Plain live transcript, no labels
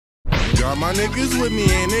Got my niggas with me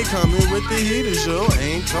and they coming with the heater show.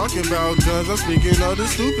 Ain't talking about guns, I'm speaking of the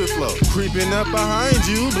stupid flow. Creeping up behind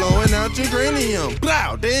you, blowing out your cranium.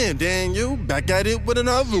 Blow, damn, Daniel, back at it with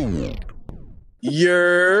another one.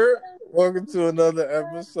 Welcome to another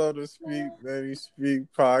episode of Speak Baby Speak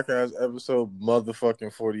podcast, episode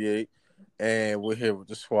motherfucking 48. And we're here with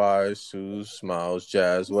the Squires, Sue, Smiles,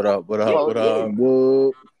 Jazz. What up?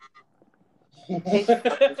 Whoa.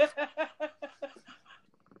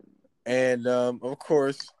 And of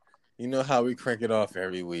course, you know how we crank it off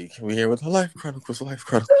every week. We're here with the Life Chronicles.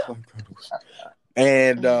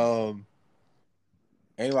 And anyway,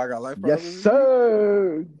 I got Life Chronicles. Yes,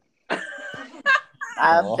 sir.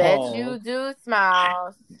 I bet you do,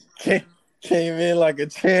 Smiles. Came in like a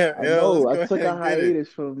champ. I know. I took a hiatus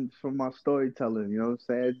from my storytelling. You know what I'm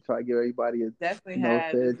saying? Try to give everybody a Definitely fair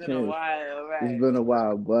It's been chance. a while, right? It's been a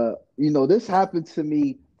while, but this happened to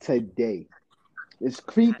me today. It's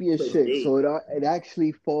creepy as shit. So it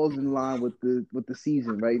actually falls in line with the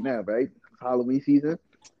season right now, right? Halloween season.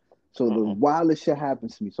 So the wildest shit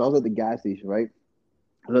happens to me. So I was at the gas station, right?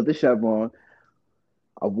 I was at the Chevron.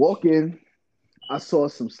 I walk in. I saw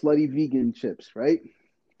some slutty vegan chips, right?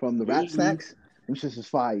 From the Rap Snacks, which is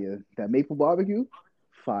fire. That maple barbecue,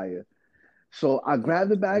 fire. So I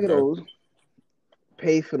grabbed a bag of those,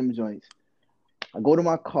 paid for them joints. I go to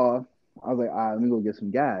my car. I was like, all right, let me go get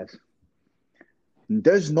some gas. And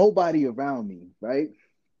there's nobody around me, right?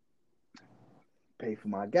 Pay for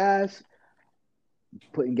my gas,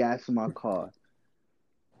 putting gas in my car.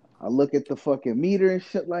 I look at the fucking meter and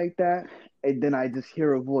shit like that, and then I just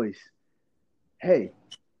hear a voice. Hey.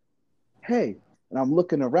 And I'm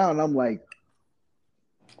looking around. I'm like,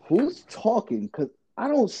 who's talking? Because I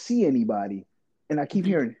don't see anybody. And I keep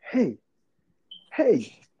hearing, hey.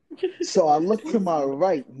 So I look to my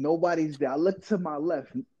right. Nobody's there. I look to my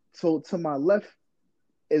left. So to my left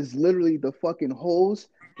is literally the fucking hose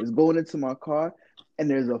is going into my car. And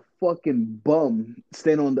there's a fucking bum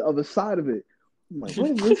standing on the other side of it. I'm like,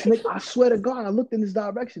 what is this nigga? I swear to God, I looked in this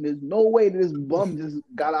direction. There's no way that this bum just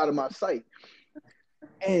got out of my sight.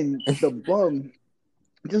 And the bum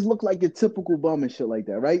just looked like your typical bum and shit like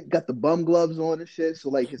that, right? Got the bum gloves on and shit. So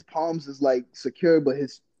like his palms is like secure, but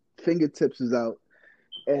his fingertips is out.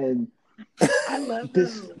 And I love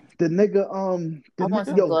the nigga I want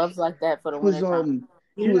some gloves like that for the winter time.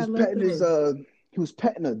 He was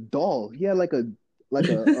petting a doll. He had it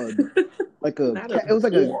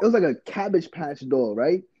was like a Cabbage Patch doll,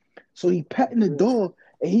 right? So he petting the doll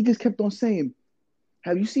and he just kept on saying,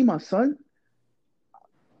 "Have you seen my son?"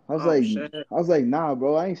 I was like, nah,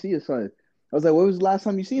 bro, I ain't see your son. I was like, when was the last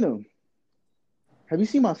time you seen him? Have you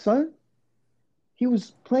seen my son? He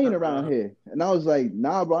was playing around here. And I was like,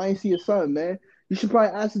 nah, bro, I ain't see your son, man. You should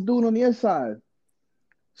probably ask the dude on the inside.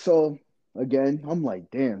 So, again, I'm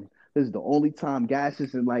like, damn, this is the only time gas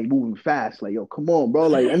isn't, like, moving fast. Like, yo, come on, bro.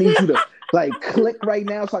 Like, I need you to, like, click right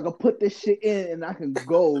now so I can put this shit in and I can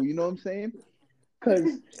go. You know what I'm saying?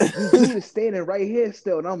 Because this dude is standing right here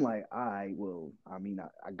still. And I'm like, all right, well, I mean,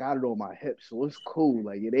 I got it on my hips, so it's cool.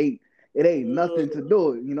 Like, it ain't nothing to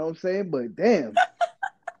do it. You know what I'm saying? But, damn.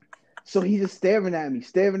 So he's just staring at me.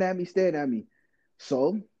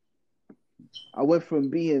 So I went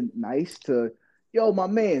from being nice to, yo, my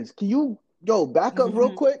mans, can you, back up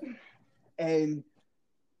real quick? And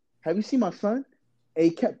have you seen my son? And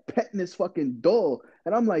he kept petting his fucking doll.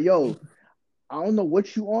 And I'm like, yo, I don't know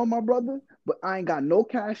what you on, my brother, but I ain't got no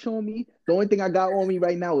cash on me. The only thing I got on me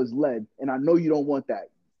right now is lead. And I know you don't want that.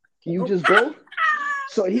 Can you just go?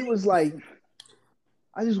 So he was like,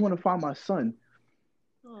 I just want to find my son.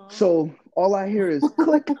 So all I hear is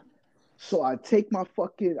click. So I take the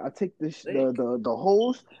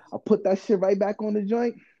hose. I put that shit right back on the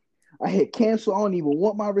joint. I hit cancel. I don't even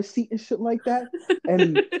want my receipt and shit like that.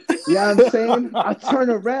 And you know what I'm saying? I turn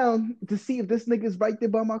around to see if this nigga's right there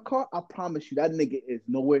by my car. I promise you, that nigga is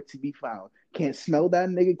nowhere to be found. Can't smell that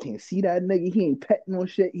nigga. Can't see that nigga. He ain't petting on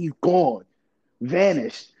shit. He's gone.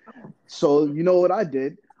 Vanished. So you know what I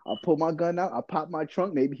did? I pulled my gun out. I popped my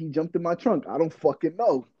trunk. Maybe he jumped in my trunk. I don't fucking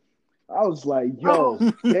know. I was like, yo,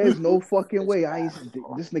 there's no fucking way.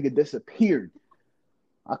 This nigga disappeared.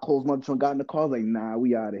 I closed my trunk, got in the car. I was like, nah,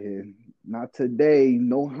 we out of here. Not today.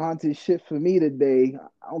 No haunted shit for me today.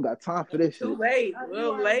 I don't got time for this shit. Too late. A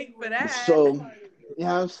little late for that. So, you know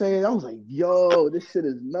what I'm saying? I was like, yo, this shit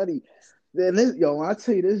is nutty. Then when I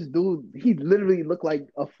tell you this dude, he literally looked like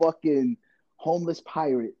a fucking homeless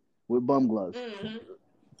pirate with bum gloves. Mm-hmm.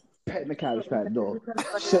 Petting the Cabbage Patch dog.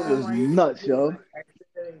 Shit was nuts, yo.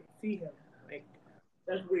 See him. Like,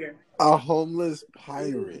 that's weird. A homeless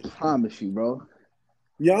pirate. I promise you, bro.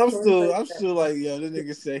 Yeah, I'm still like, yo, this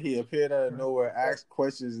nigga said he appeared out of nowhere, asked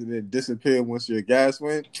questions, and then disappeared once your gas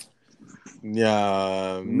went.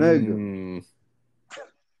 Yeah, Nigga.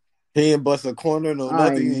 He ain't bust a corner, no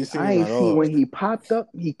nothing. I ain't see when he popped up.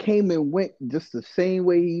 He came and went just the same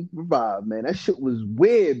way he revived, man. That shit was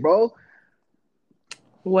weird, bro.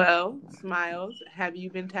 Well, Smiles, have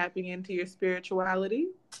you been tapping into your spirituality?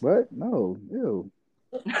 What? No, ew.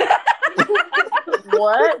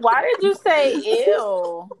 What? Why did you say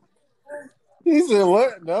ew? He said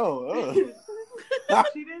what? No.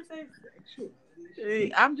 She didn't say sexual.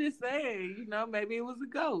 I'm just saying, you know, maybe it was a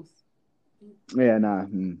ghost. Yeah, nah.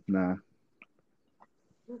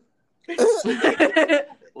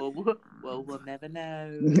 Well, we'll never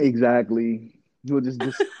know. Exactly. We'll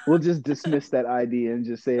just dismiss that idea and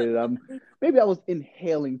just say that maybe I was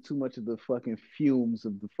inhaling too much of the fucking fumes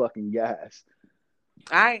of the fucking gas.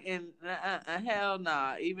 Hell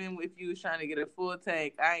nah. Even if you was trying to get a full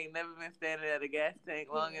tank, I ain't never been standing at a gas tank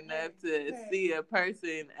long enough to see a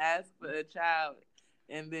person ask for a child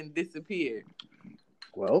and then disappear.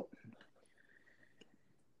 Well,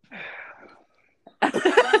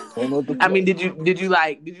 I mean, did you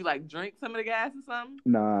drink some of the gas or something?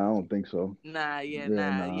 Nah, I don't think so. So I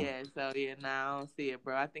don't see it,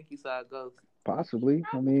 bro. I think you saw a ghost. Possibly.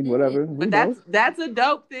 I mean, whatever. But that's a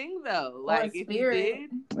dope thing though. Like if you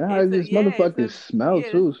did, this motherfucker smell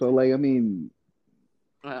too. So like, I mean,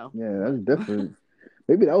 well, yeah, that's different.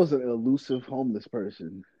 Maybe that was an elusive homeless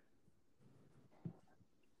person.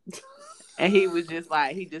 And he was just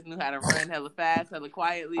like, he just knew how to run hella fast, hella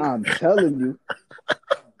quietly. I'm telling you.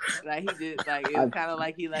 Like he did, like it was kind of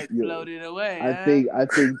like he floated away. I think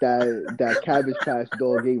that Cabbage Patch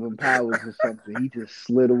dog gave him powers or something. He just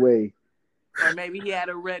slid away. Or maybe he had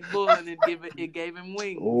a Red Bull and it gave him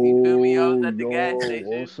wings. You feel me? I was at the gas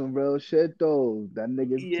station. Some real shit though. That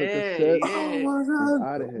nigga took a sip. Yeah. Oh my god!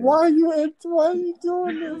 Out of here. Why are you doing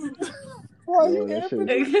this? Why are you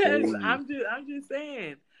Because I'm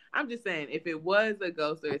just saying. If it was a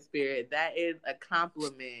ghost or a spirit, that is a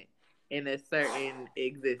compliment in a certain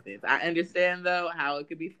existence. I understand though how it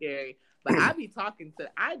could be scary, but I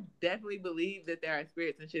definitely believe that there are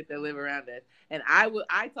spirits and shit that live around us. And I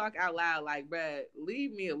talk out loud like, bruh,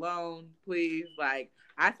 leave me alone, please. Like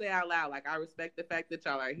I say out loud, like I respect the fact that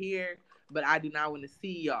y'all are here, but I do not want to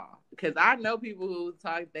see y'all. Because I know people who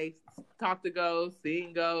they talk to ghosts,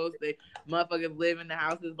 seeing ghosts, they motherfuckers live in the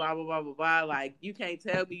houses, blah, blah, blah, blah, blah. Like, you can't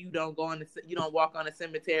tell me you don't walk on a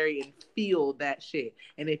cemetery and feel that shit.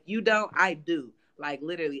 And if you don't, I do. Like,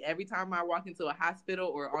 literally, every time I walk into a hospital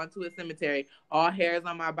or onto a cemetery, all hairs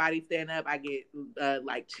on my body stand up. I get,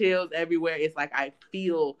 like, chills everywhere. It's like I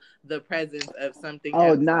feel the presence of something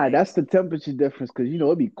else. Nah, that's the temperature difference. Because,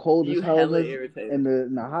 it'd be cold as hell. And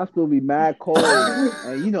the hospital be mad cold.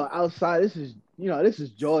 And, outside, this is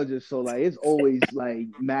Georgia. So, like, it's always, like,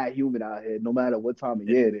 mad humid out here, no matter what time of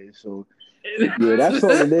year it is. So, yeah, that's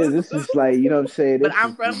all it is. This is, like, you know what I'm saying? But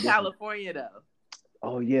I'm from California, though.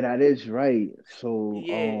 Oh yeah, that is right. So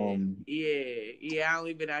yeah, I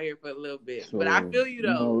only been out here for a little bit, but I feel you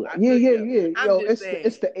though. Yeah. Yo,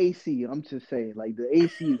 it's the AC. I'm just saying, like the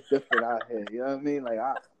AC is different out here. You know what I mean? Like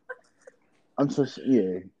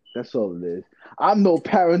that's all it is. I'm no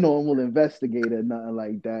paranormal investigator, nothing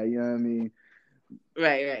like that. You know what I mean?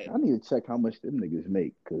 Right. I need to check how much them niggas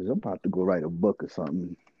make because I'm about to go write a book or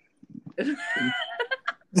something.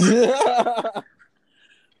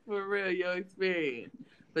 For real, your experience.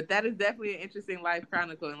 But that is definitely an interesting life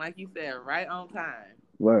chronicle. And like you said, right on time.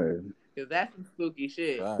 Word. Because that's some spooky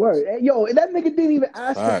shit. Word. Yo, that nigga didn't even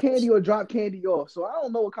ask for candy or drop candy off. So I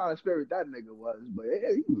don't know what kind of spirit that nigga was. But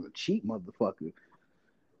he was a cheap motherfucker.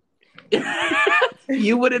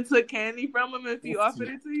 You would have took candy from him if he offered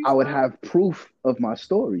it to you? I would have proof of my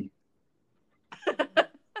story.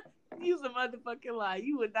 You's a motherfucking lie.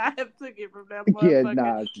 You would not have took it from that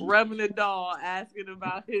motherfucker rubbing the doll asking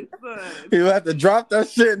about his son. You have to drop that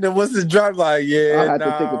shit and then once it dropped, like, I had to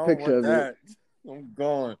take a picture of it. I'm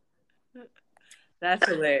going. That's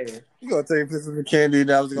hilarious. You gonna take a picture of the candy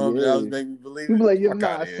that was make me believe it? You be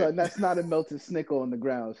like, son, that's not a melted Snicker on the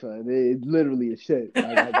ground, son. It literally is shit.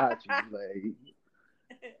 Like, I got you. Like,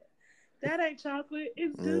 that ain't chocolate.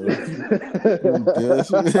 It's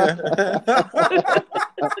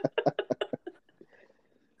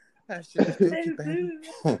that shit is baby.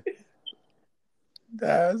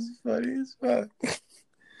 That's funny as fuck.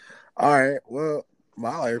 All right, well,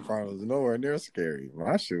 my life was nowhere near scary.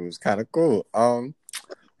 My shit was kind of cool.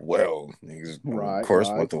 Niggas, of course,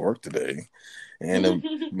 went to work today and I'm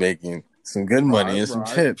making some good money and some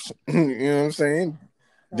tips. You know what I'm saying?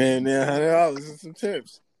 Damn near $100 and some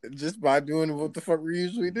tips. just by doing what the fuck we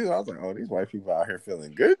usually do. I was like, oh, these white people out here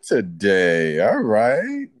feeling good today. All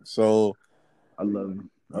right. So I love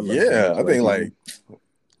yeah, I think like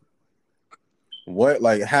what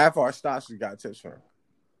like half our stocks we got tips from.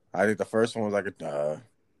 I think the first one was like a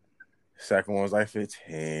second one was like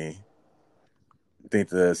 15. I think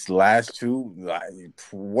the last two, like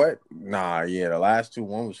what? Nah, yeah, the last two,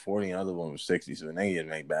 one was 40 and the other one was 60. So niggas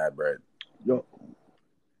make bad bread. Yo,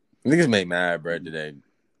 niggas make mad bread today.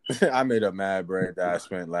 I made up mad bread that I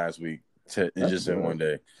spent last week. Just in one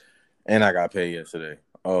day, and I got paid yesterday.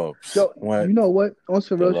 Oh, so what? You know what? On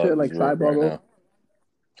some real shit, like sidebar, right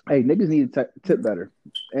hey, niggas need to tip better,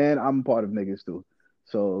 and I'm part of niggas too.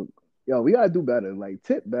 So, yo, we gotta do better. Like,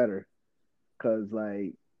 tip better, cause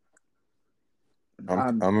like,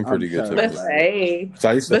 I'm a pretty good tipper.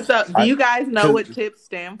 So do you guys know what tips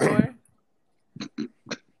stand for?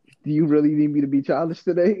 Do you really need me to be childish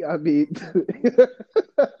today? I mean,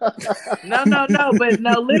 no,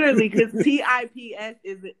 literally, because TIPS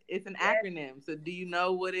it's an acronym. So do you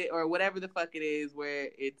know what it or whatever the fuck it is? Where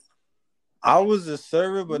it's. I was a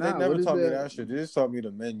server, but they never taught me that shit. They just taught me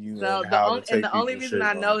the menu and how to take the only reason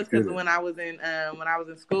I know is because when I was in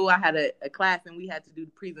school, I had a class and we had to do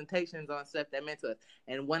presentations on stuff that meant to us.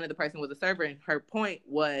 And one of the person was a server, and her point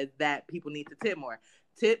was that people need to tip more.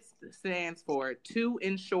 TIPS stands for to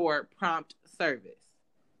ensure prompt service.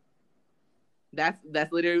 That's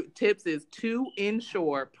literally TIPS is to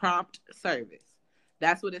ensure prompt service.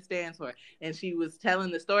 That's what it stands for. And she was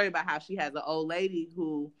telling the story about how she has an old lady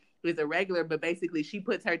who is a regular, but basically she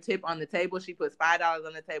puts her tip on the table. She puts $5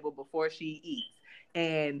 on the table before she eats.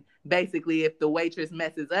 And basically if the waitress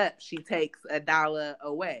messes up, she takes $1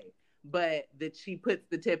 away. But that she puts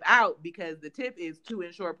the tip out because the tip is to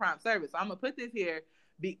ensure prompt service. So I'm going to put this here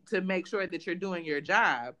to make sure that you're doing your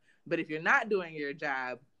job. But if you're not doing your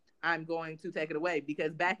job, I'm going to take it away.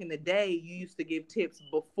 Because back in the day, you used to give tips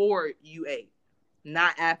before you ate,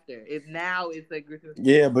 not after. Now it's like...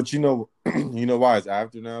 Yeah, but you know why it's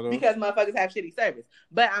after now, though? Because motherfuckers have shitty service.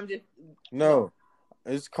 But I'm just... No,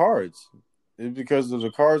 it's cards. It's because of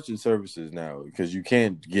the cards and services now. Because you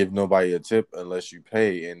can't give nobody a tip unless you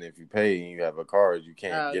pay. And if you pay and you have a card, you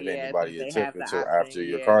can't give anybody a tip until after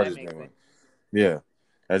your card is done. Yeah.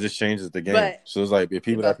 That just changes the game. So it's like if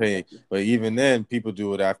people that pay, but even then, people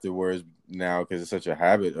do it afterwards now because it's such a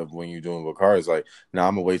habit of when you're doing with cards. Like, now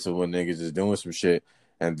I'm gonna wait till when niggas is doing some shit,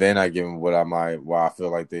 and then I give them what I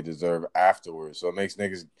feel like they deserve afterwards. So it makes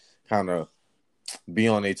niggas kind of be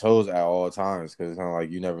on their toes at all times because it's kind of like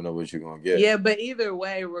you never know what you're gonna get. Yeah, but either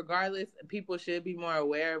way, regardless, people should be more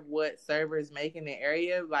aware of what servers make in the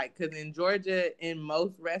area. Like, because in Georgia, in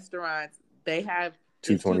most restaurants, they have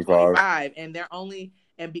 $2.25, and they're only.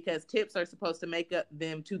 And because tips are supposed to make up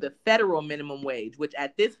them to the federal minimum wage, which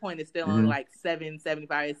at this point is still on like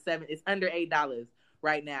 $7.75. It's under $8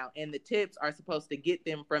 right now. And the tips are supposed to get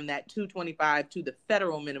them from that $2.25 to the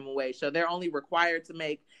federal minimum wage. So they're only required to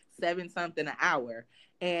make $7-something an hour.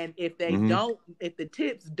 And if they if the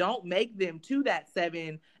tips don't make them to that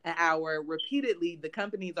 $7 an hour repeatedly, the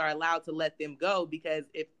companies are allowed to let them go, because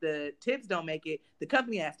if the tips don't make it, the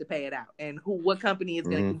company has to pay it out. And what company is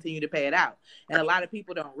going to continue to pay it out? And a lot of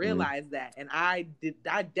people don't realize that. And I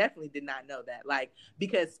definitely did not know that. Like,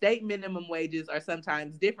 because state minimum wages are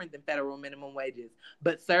sometimes different than federal minimum wages,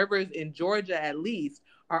 but servers in Georgia at least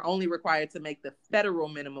are only required to make the federal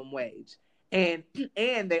minimum wage. And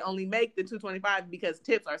they only make the $2.25 because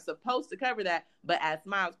tips are supposed to cover that. But as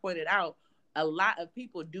Smiles pointed out, a lot of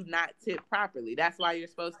people do not tip properly. That's why you're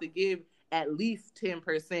supposed to give at least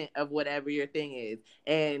 10% of whatever your thing is.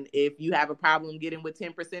 And if you have a problem getting what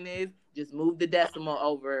 10% is, just move the decimal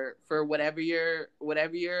over for whatever your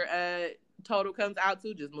total comes out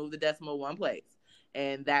to. Just move the decimal one place,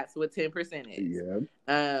 and that's what 10% is.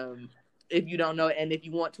 Yeah. If you don't know, and if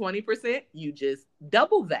you want 20%, you just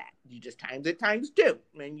double that. You just times it times 2,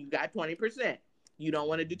 and you got 20%. You don't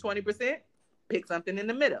want to do 20%? Pick something in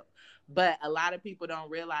the middle. But a lot of people don't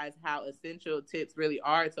realize how essential tips really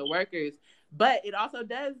are to workers. But it also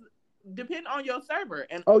does depend on your server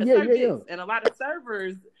and service. And a lot of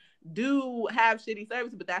servers do have shitty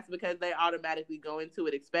service, but that's because they automatically go into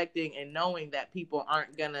it expecting and knowing that people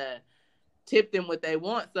aren't gonna tip them what they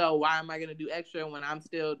want. So why am I going to do extra when I'm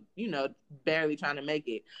still, barely trying to make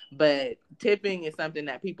it? But tipping is something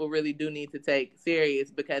that people really do need to take serious,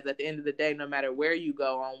 because at the end of the day, no matter where you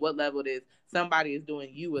go, on what level it is, somebody is doing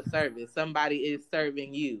you a service. Somebody is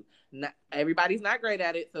serving you. Everybody's not great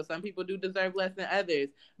at it, so some people do deserve less than others.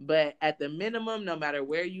 But at the minimum, no matter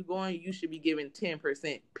where you're going, you should be giving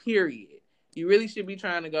 10%, period. You really should be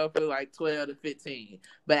trying to go for like 12 to 15.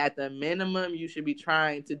 But at the minimum, you should be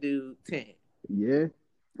trying to do 10. Yeah.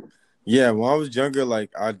 Yeah, when I was younger,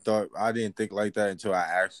 like I didn't think like that until I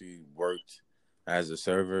actually worked as a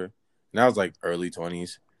server. And I was like early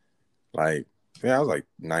 20s. Like, yeah, I was like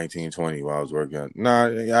 19, 20 while I was working. Nah,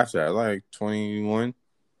 after that, like 21,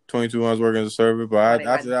 22 when I was working as a server. But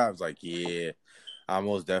after that, I was like, yeah, I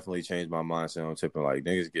most definitely changed my mindset on tipping. Like,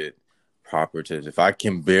 niggas get proper tips. If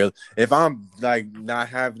I'm like not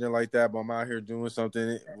having it like that, but I'm out here doing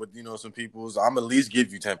something with, some people's, I'm at least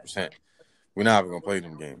give you 10%. We're not even gonna play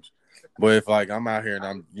them games. But if like I'm out here and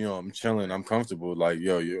I'm chilling, I'm comfortable, like,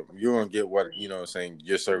 yo, you're gonna get what, saying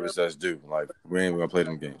your service that's due. Like, we ain't gonna play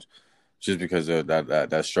them games. Just because of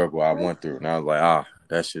that struggle I went through. And I was like,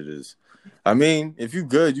 that shit is, I mean, if you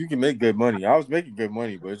good, you can make good money. I was making good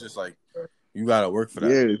money, but it's just like, you gotta work for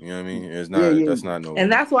that. Yeah. You know what I mean? It's not, that's not no.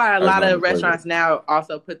 And that's why a lot of restaurants now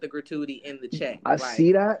also put the gratuity in the check. I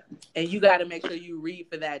see that. And you got to make sure you read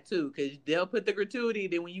for that too, because they'll put the gratuity.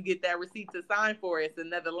 Then when you get that receipt to sign for it, it's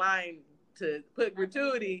another line to put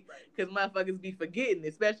gratuity, because motherfuckers be forgetting,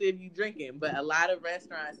 especially if you drinking. But a lot of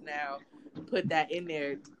restaurants now put that in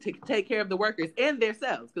there to take care of the workers and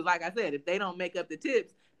themselves. Because like I said, if they don't make up the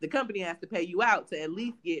tips, the company has to pay you out to at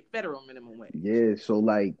least get federal minimum wage. Yeah, so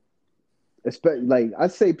like I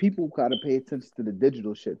say people gotta pay attention to the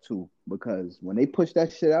digital shit too, because when they push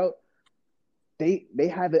that shit out, they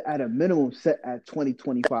have it at a minimum set at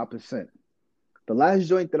 25%. The last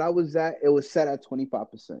joint that I was at, it was set at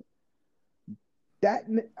 25%. That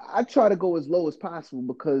I try to go as low as possible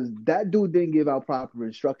because that dude didn't give out proper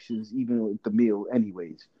instructions even with the meal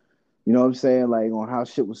anyways. You know what I'm saying? Like on how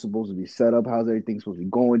shit was supposed to be set up, how's everything supposed to be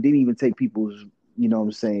going. Didn't even take people's, you know what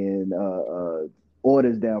I'm saying,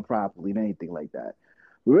 orders down properly and anything like that.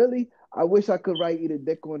 Really, I wish I could write Eat a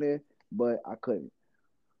Dick on there, but I couldn't.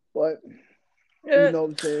 But you know what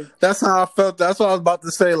I'm saying? That's how I felt. That's what I was about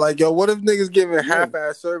to say. Like, yo, what if niggas giving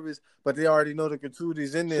half-ass service, but they already know the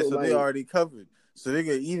gratuities in there, so they already covered. So they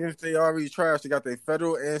get, even if they already trash, they got their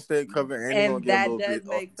federal and state covered, and that does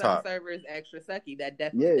make some servers extra sucky. That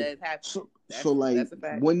definitely does happen. So like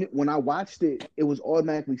when I watched it, it was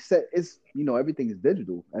automatically set. It's everything is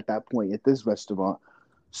digital at that point at this restaurant.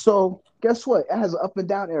 So guess what? It has an up and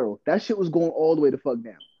down arrow. That shit was going all the way the fuck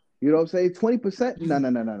down. You know what I'm saying? 20%?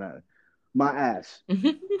 No. My ass.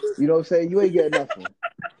 You know what I'm saying? You ain't getting nothing.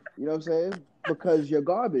 You know what I'm saying? Because you're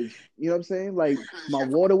garbage. You know what I'm saying? Like my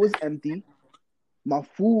water was empty. My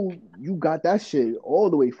food, you got that shit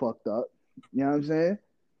all the way fucked up. You know what I'm saying?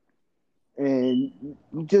 And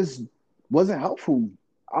it just wasn't helpful.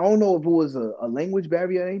 I don't know if it was a language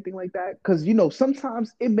barrier or anything like that. Because,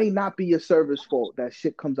 sometimes it may not be your server's fault that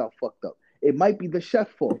shit comes out fucked up. It might be the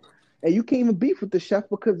chef's fault. And you can't even beef with the chef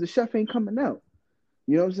because the chef ain't coming out.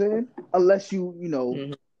 You know what I'm saying? Unless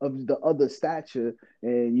you of the other stature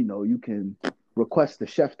and, you can request the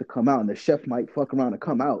chef to come out. And the chef might fuck around and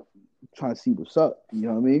come out trying to see what's up. You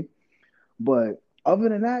know what I mean? But other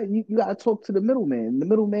than that, you got to talk to the middleman. The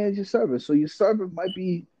middleman is your server. So your server might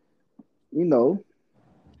be, it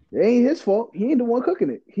ain't his fault. He ain't the one cooking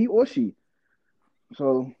it. He or she.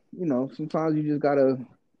 So, sometimes you just got to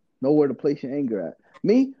know where to place your anger at.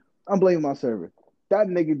 Me, I'm blaming my server. That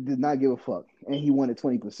nigga did not give a fuck. And he wanted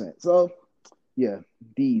 20%. So, yeah,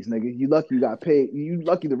 D's, nigga. You lucky you got paid. You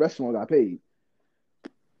lucky the restaurant got paid.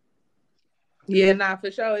 Yeah, nah,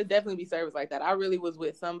 for sure. It definitely be service like that. I really was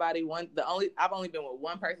with somebody I've only been with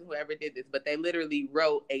one person who ever did this, but they literally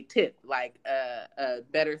wrote a tip, like a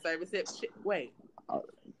better service tip. Wait.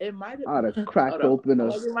 It might have I'd have cracked open a.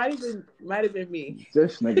 It might have been me.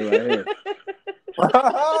 This nigga right here.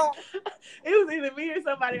 It was either me or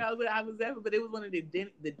somebody I was there, but it was one of the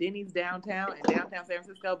Denny's downtown in downtown San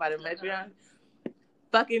Francisco by the Metro.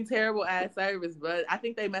 Fucking terrible ass service, but I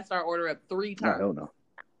think they messed our order up 3 times. I don't know.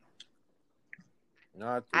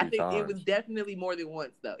 Not 3 I think times. It was definitely more than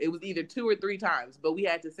once though. It was either 2 or 3 times, but we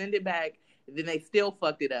had to send it back. Then they still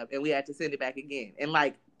fucked it up, and we had to send it back again. And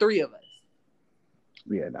like 3 of us.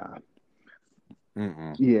 Yeah, nah.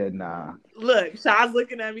 Mm-mm. Yeah, nah. Look, Shaw's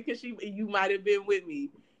looking at me because you might have been with me,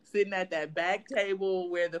 sitting at that back table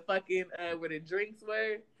where the fucking where the drinks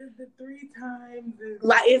were. The 3 times.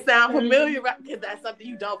 Like it sounds familiar, right? Because that's something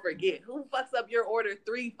you don't forget. Who fucks up your order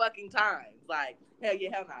 3 fucking times? Like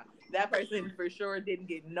hell nah. That person for sure didn't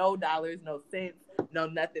get no dollars, no cents, no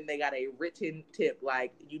nothing. They got a written tip.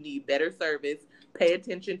 Like you need better service. Pay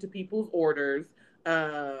attention to people's orders.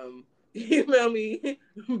 You feel me?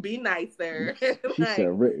 Be nicer. She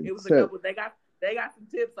said written. It was a couple. They got some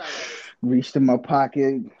tips already. Reached in my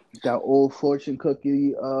pocket, that old fortune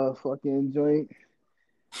cookie fucking joint.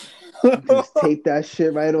 Just tape that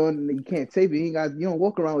shit right on. You can't tape it. You don't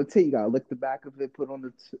walk around with tape. You gotta lick the back of it, put on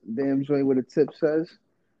the damn joint where the tip says.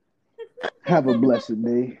 Have a blessed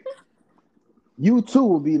day. You too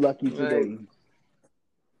will be lucky today.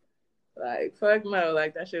 Like, fuck no,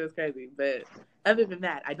 like that shit was crazy. But other than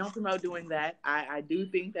that, I don't promote doing that. I do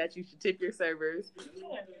think that you should tip your servers.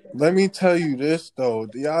 Let me tell you this though,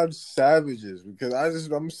 y'all savages, because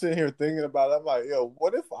I'm sitting here thinking about it. I'm like, yo,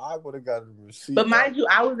 what if I would have got a receipt? But mind you,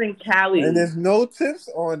 I was in Cali, and there's no tips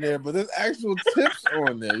on there, but there's actual tips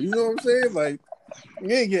on there. You know what I'm saying? Like, you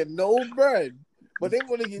ain't get no bread, but they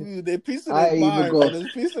want to give you their piece of their mind on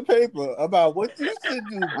this piece of paper about what you should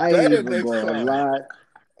do better next time.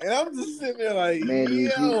 And I'm just sitting there like,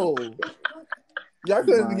 yo. Y'all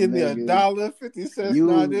couldn't give me $1.50.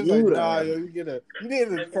 Nah, this like, nah, yo, you need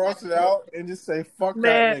to cross it out and just say, fuck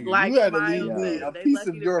that nigga. Like, you had to leave me a piece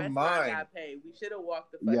of your mind. We should have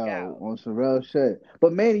walked the fuck out. On some real shit.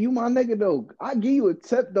 But man, you my nigga though. I give you a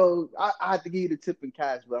tip though. I have to give you the tip in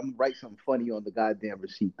cash, but I'm gonna write something funny on the goddamn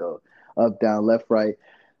receipt though. Up, down, left, right,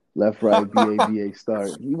 BA,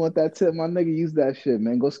 start. You want that tip, my nigga? Use that shit,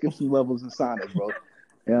 man. Go skip some levels in Sonic, bro.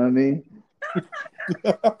 You know what I mean?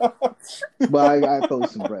 But I gotta throw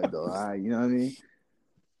some bread though. You know what I mean?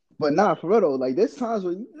 But nah, for real though, like there's times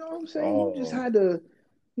where you know what I'm saying, you just had to,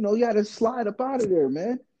 you had to slide up out of there,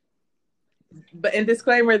 man. But in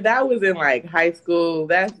disclaimer, that was in like high school.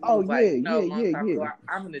 That's I'm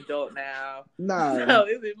an adult now. Nah, so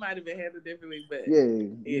it might have been handled differently, but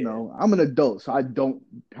I'm an adult, so I don't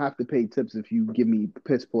have to pay tips if you give me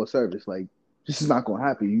piss poor service. Like this is not gonna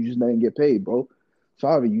happen. You just didn't get paid, bro.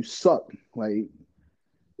 Sorry, you suck. Like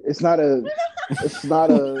it's not a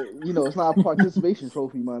participation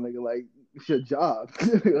trophy, my nigga. Like it's your job. I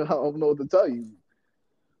don't know what to tell you.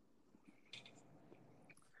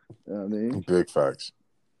 You know what I mean? Big facts.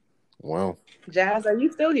 Well, Jazz, are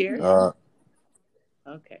you still here?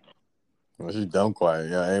 Okay. Well, she's dumb quiet.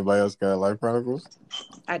 Yeah. Anybody else got Life Chronicles?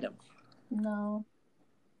 I don't. No.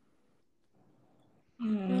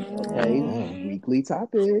 Okay. Weekly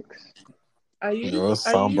topics. Are you? You're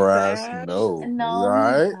somber ass. No. No. You all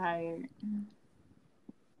right? I'm tired.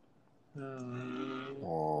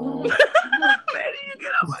 Oh. Where do you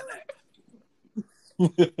get on my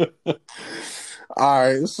neck? All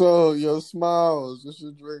right, so your Smiles, this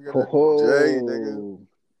is drinking Jay, nigga.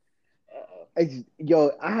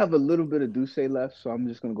 Yo, I have a little bit of Douce left, so I'm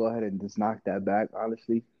just gonna go ahead and just knock that back.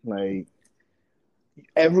 Honestly, like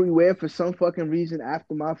everywhere for some fucking reason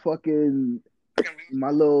after my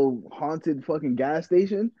little haunted fucking gas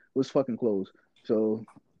station was fucking closed. So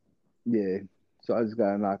yeah, so I just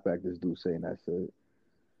gotta knock back this Douce, and that's it.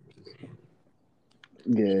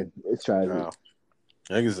 Yeah, it's tragic. Wow.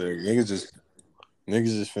 Niggas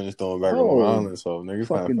just finished throwing back on Long Island, so niggas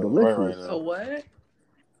fucking kind of delicious. Right now. So what?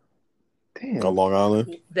 Damn. On Long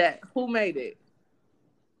Island? Who made it?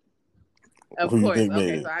 Of course.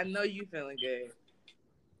 Okay, so I know you feeling good.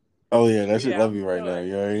 Oh yeah, that shit love you right now.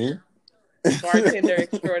 You know what I mean? Bartender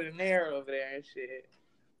extraordinaire over there and shit.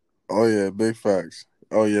 Oh yeah, big facts.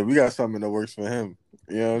 Oh yeah, we got something that works for him.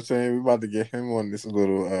 You know what I'm saying? We about to get him on this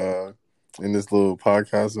little in this little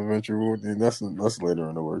podcast adventure. And that's later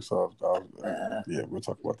in the work. So we'll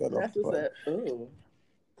talk about that. That's what's up. Ooh.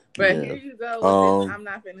 But here you go with this I'm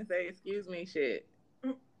not finna say excuse me shit.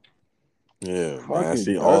 Yeah, man, I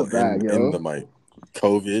see all in the mic.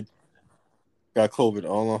 COVID. Got COVID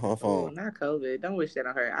all on her phone. Oh, not COVID. Don't wish that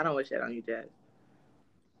on her. I don't wish that on you, Jess.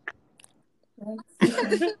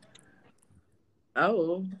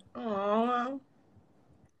 Oh.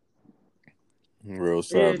 Real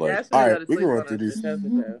sad. Like, all right, we can run through these.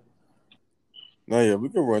 No, yeah, we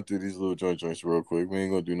can run through these little joints real quick. We ain't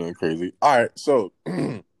gonna do nothing crazy. All right, so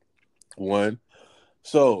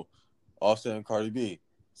Offset and Cardi B.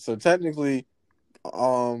 So technically,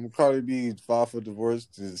 Cardi B filed for divorce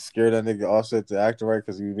to scare that nigga Offset to act right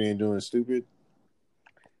because he was doing stupid.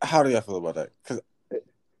 How do y'all feel about that? Because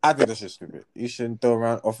I think that's just stupid. You shouldn't throw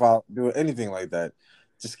around or do anything like that.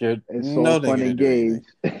 Just scared. It's all fun and games.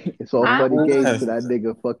 It's all fun and games to that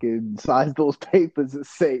nigga fucking sign those papers and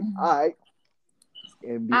say, all right,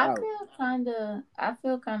 and be out. I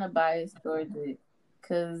feel kind of biased towards it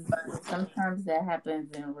because sometimes that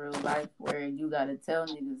happens in real life where you gotta tell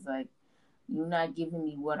niggas like, you're not giving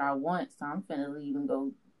me what I want, so I'm finna leave and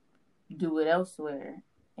go do it elsewhere,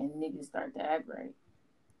 and niggas start to act right.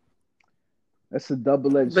 That's a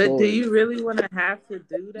double-edged sword. But do you really want to have to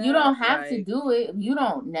do that? You don't have to do it. You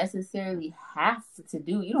don't necessarily have to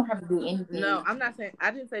do it. You don't have to do anything. No, I'm not saying.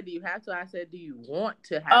 I didn't say do you have to. I said do you want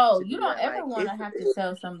to have to. Oh, you don't ever want to have to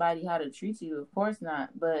tell somebody how to treat you. Of course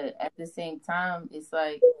not. But at the same time, it's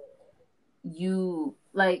like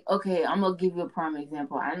okay, I'm going to give you a prime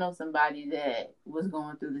example. I know somebody that was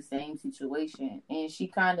going through the same situation, and she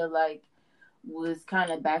kind of like was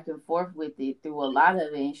kind of back and forth with it through a lot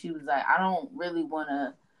of it. And she was like, I don't really want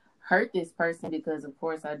to hurt this person because, of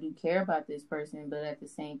course, I do care about this person. But at the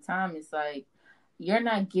same time, it's like, you're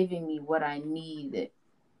not giving me what I need,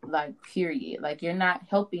 like, period. Like, you're not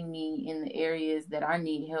helping me in the areas that I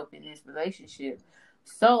need help in this relationship.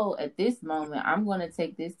 So at this moment, I'm going to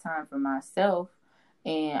take this time for myself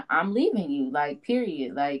and I'm leaving you, like,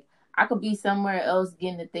 period. Like, I could be somewhere else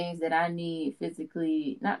getting the things that I need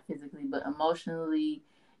physically, not physically, but emotionally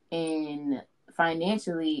and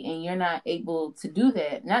financially, and you're not able to do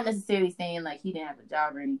that. Not necessarily saying like he didn't have a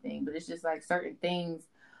job or anything, but it's just like certain things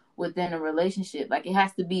within a relationship. Like, it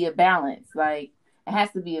has to be a balance. Like, it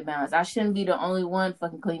has to be a balance. I shouldn't be the only one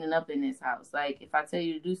fucking cleaning up in this house. Like, if I tell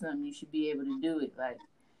you to do something, you should be able to do it. Like,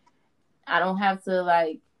 I don't have to,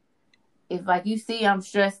 like, if, like, you see I'm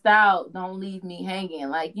stressed out, don't leave me hanging.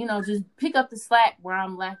 Like, you know, just pick up the slack where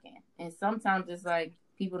I'm lacking. And sometimes it's like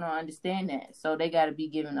people don't understand that. So they got to be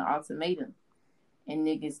given an ultimatum. And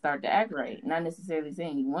niggas start to act right. Not necessarily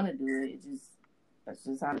saying you want to do it. It's just, that's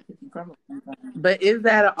just how the cookie crumbles sometimes. But is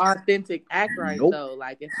that an authentic act right, though?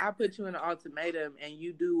 Like, if I put you in an ultimatum and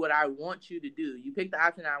you do what I want you to do, you pick the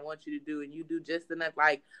option I want you to do, and you do just enough,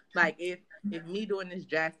 like if me doing this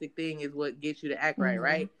drastic thing is what gets you to act right,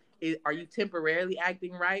 right? Are you temporarily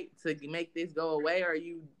acting right to make this go away, or are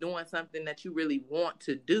you doing something that you really want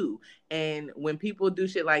to do? And when people do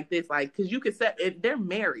shit like this, like, because you could they're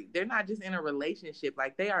married, they're not just in a relationship,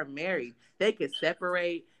 like, they are married. They could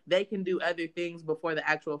separate. They can do other things before the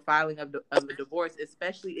actual filing of the divorce,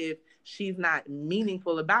 especially if she's not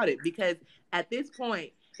meaningful about it. Because at this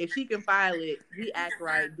point, if she can file it, he act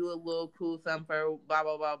right, do a little cool something for her, blah,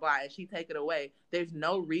 blah, blah, blah, and she take it away, there's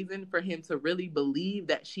no reason for him to really believe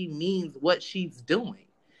that she means what she's doing.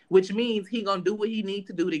 Which means he gonna do what he needs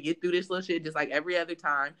to do to get through this little shit, just like every other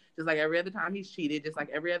time, just like every other time he's cheated, just like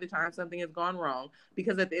every other time something has gone wrong.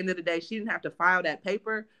 Because at the end of the day, she didn't have to file that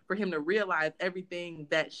paper for him to realize everything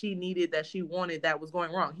that she needed, that she wanted, that was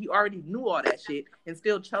going wrong. He already knew all that shit and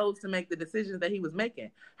still chose to make the decisions that he was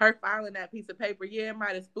making. Her filing that piece of paper, yeah, it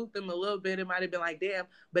might have spooked him a little bit. It might have been like, damn,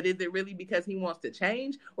 but is it really because he wants to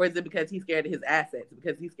change? Or is it because he's scared of his assets?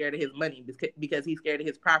 Because he's scared of his money? Because he's scared of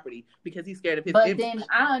his property? Because he's scared of his image? Then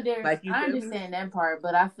I understand that part,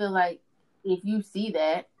 but I feel like if you see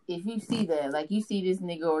that, like, you see this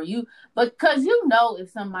nigga or you, but because you know if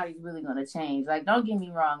somebody's really gonna change. Like, don't get me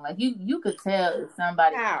wrong, like, you could tell if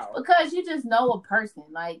somebody, because you just know a person,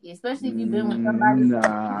 like, especially if you've been with somebody. You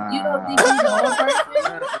don't think you know a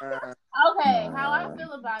person? Okay, how I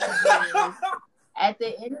feel about it is, at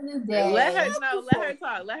the end of the day, let her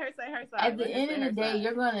talk. Let her say her side. At the end of the day,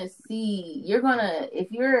 you're gonna,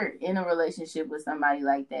 if you're in a relationship with somebody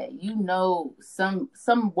like that, you know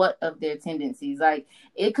somewhat of their tendencies. Like,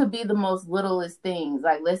 it could be the most littlest things.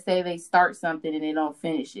 Like, let's say they start something and they don't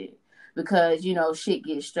finish it because, you know, shit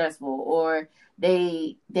gets stressful, or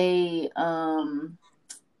they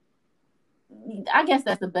I guess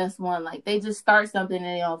that's the best one. Like, they just start something and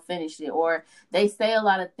they don't finish it, or they say a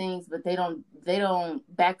lot of things but they don't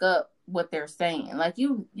back up what they're saying. Like,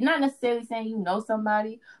 you're not necessarily saying you know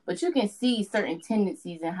somebody, but you can see certain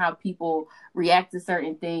tendencies and how people react to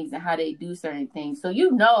certain things and how they do certain things. So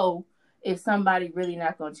you know if somebody really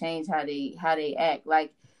not gonna change how they act.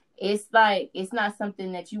 Like, it's not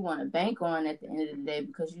something that you want to bank on at the end of the day,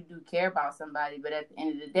 because you do care about somebody, but at the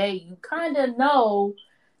end of the day, you kind of know.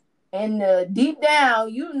 And deep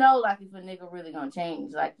down, you know, like, if a nigga really gonna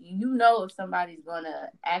change. Like, you know if somebody's gonna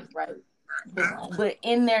act right, but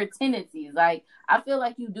in their tendencies. Like, I feel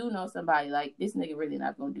like you do know somebody, like, this nigga really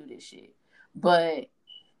not gonna do this shit. But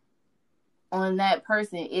on that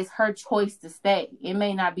person, it's her choice to stay. It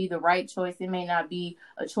may not be the right choice. It may not be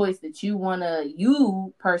a choice that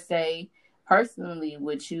you per se, personally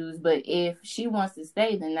would choose. But if she wants to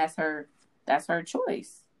stay, then that's her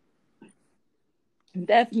choice.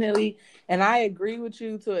 Definitely. And I agree with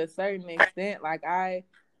you to a certain extent. Like, I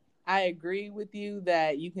agree with you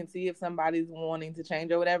that you can see if somebody's wanting to change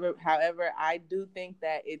or whatever. However, I do think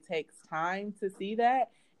that it takes time to see that.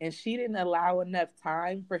 And she didn't allow enough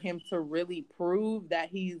time for him to really prove that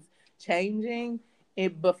he's changing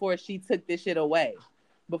it before she took this shit away.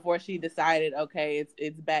 Before she decided, okay,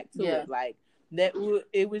 it's back to it. Like,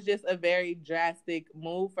 it was just a very drastic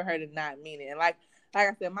move for her to not mean it. And like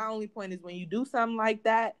I said, my only point is when you do something like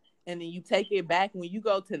that and then you take it back, when you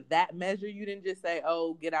go to that measure, you didn't just say,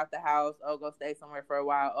 oh, get out the house, oh, go stay somewhere for a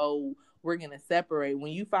while, oh, we're going to separate.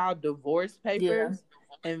 When you file divorce papers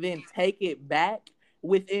and then take it back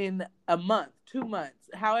within a month, 2 months,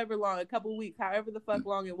 however long, a couple weeks, however the fuck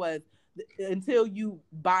long it was, until you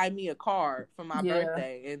buy me a car for my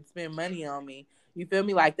birthday and spend money on me. You feel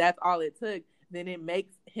me? Like, that's all it took. Then it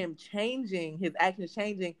makes him changing, his actions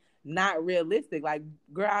changing, not realistic. Like,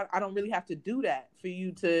 girl, I don't really have to do that for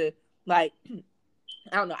you to, like,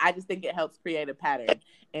 I don't know. I just think it helps create a pattern.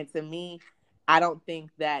 And to me, I don't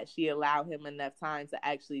think that she allowed him enough time to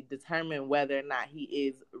actually determine whether or not he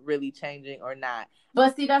is really changing or not.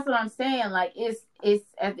 But see, that's what I'm saying. Like, it's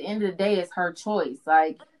at the end of the day, it's her choice.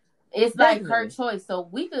 Like, it's like her choice. So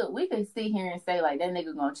we could sit here and say like that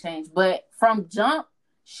nigga gonna change, but from jump,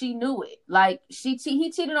 she knew it. Like, he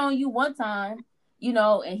cheated on you one time, you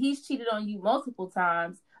know, and he's cheated on you multiple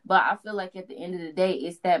times. But I feel like at the end of the day,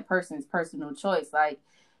 it's that person's personal choice. Like,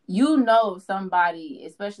 you know, somebody,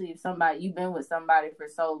 especially if you've been with somebody for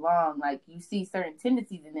so long, like, you see certain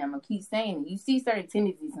tendencies in them. I keep saying it. You see certain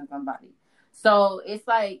tendencies in somebody. So it's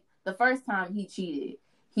like the first time he cheated,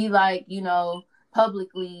 he, like, you know,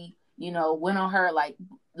 publicly, you know, went on her, like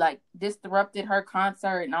disrupted her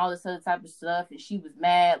concert and all this other type of stuff, and she was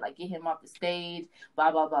mad, like, get him off the stage, blah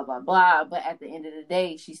blah blah blah blah. But at the end of the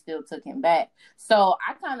day, she still took him back. So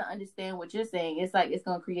I kind of understand what you're saying. It's like it's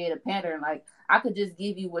gonna create a pattern. Like, I could just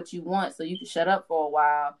give you what you want so you can shut up for a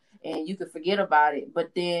while and you could forget about it,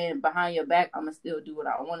 but then behind your back, I'm gonna still do what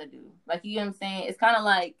I want to do. Like, you know what I'm saying? It's kind of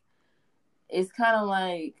like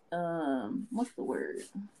what's the word?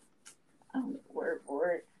 I don't know the word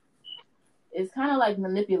for it. It's kind of like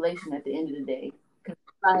manipulation at the end of the day.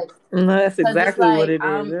 Like, that's exactly what it is.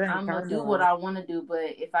 I'm going to do what I want to do, but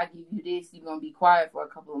if I give you this, you're going to be quiet for a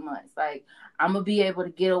couple of months. Like, I'm going to be able to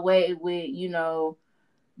get away with, you know,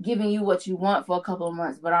 giving you what you want for a couple of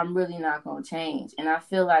months, but I'm really not going to change. And I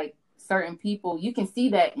feel like certain people, you can see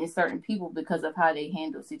that in certain people because of how they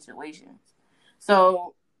handle situations.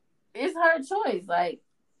 So it's her choice. Like,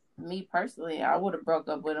 me personally, I would have broke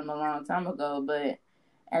up with him a long time ago, but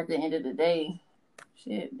at the end of the day,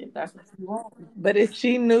 shit, if that's what you want. But if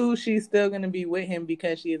she knew she's still going to be with him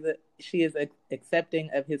because she is accepting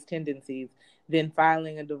of his tendencies, then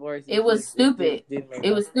filing a divorce. It was stupid.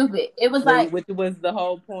 It was stupid. It was like, which was the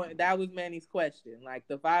whole point. That was Manny's question. Like,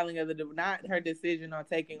 the filing of not her decision on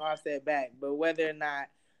taking Offset back, but whether or not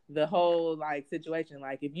the whole, like, situation.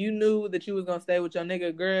 Like, if you knew that you was gonna stay with your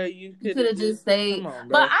nigga, girl, you could have just stayed. Come on,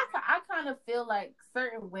 but I kind of feel like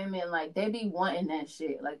certain women, like, they be wanting that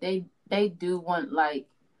shit. Like, they do want, like,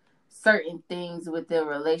 certain things with their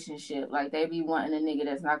relationship. Like, they be wanting a nigga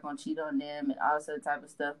that's not gonna cheat on them and all this other type of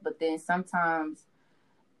stuff. But then sometimes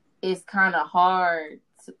it's kind of hard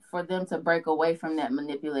for them to break away from that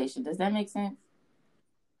manipulation. Does that make sense?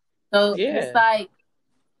 So it's like,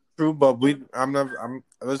 true, but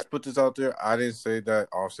let's put this out there. I didn't say that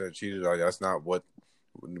Offset cheated. Like, that's not what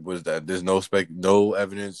was that. There's no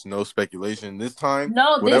evidence, no speculation this time.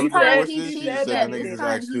 No, this time he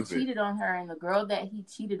cheated on her, and the girl that he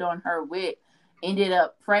cheated on her with ended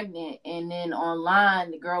up pregnant. And then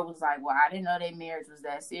online, the girl was like, "Well, I didn't know their marriage was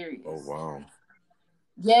that serious." Oh wow.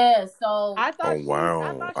 Yeah, so I thought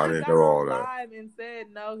I didn't know all that. Live and said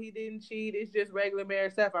no, he didn't cheat. It's just regular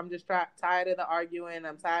marriage stuff. I'm just tired of the arguing.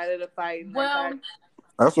 I'm tired of the fighting. Well,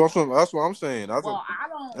 that's what I'm saying. That's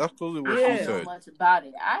totally what she said. I don't know much about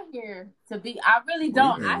it. I really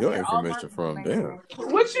don't. I your information from damn.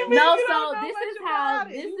 What you mean? No, you so this is how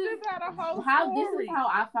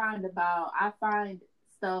I find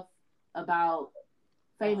stuff about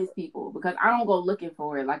famous people, because I don't go looking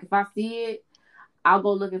for it. Like, if I see it, I'll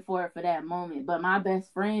go looking for it for that moment. But my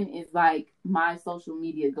best friend is like my social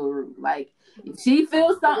media guru. Like, if she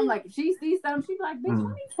feels something, like if she sees something, she's like, "Bitch,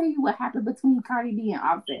 let me tell you what happened between Cardi B and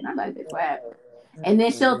Offset." And I'm like, "Bitch, what happened?" And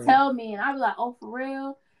then she'll tell me, and I'll be like, "Oh, for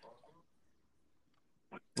real?"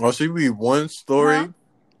 Oh, she read one story. Huh?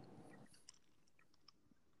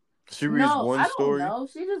 She reads one story. No,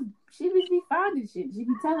 she be finding shit. She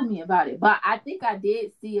be telling me about it. But I think I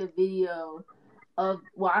did see a video.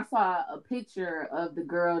 I saw a picture of the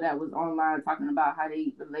girl that was online talking about how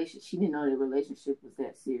she didn't know their relationship was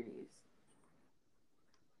that serious.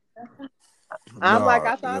 I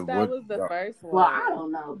thought that was the first one. Well, I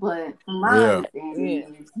don't know, but from my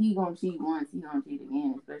understanding, he gonna cheat once, he gonna cheat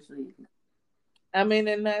again, especially. I mean,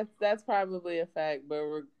 and that's probably a fact, but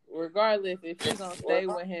regardless, if she's gonna stay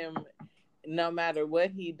with him, no matter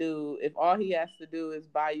what he do, if all he has to do is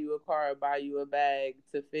buy you a car or buy you a bag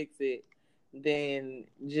to fix it, then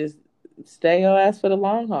just stay your ass for the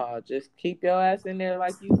long haul. Just keep your ass in there,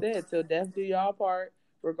 like you said, till death do y'all part,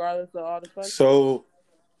 regardless of all the fuck. So,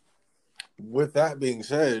 with that being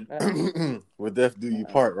said, with death do you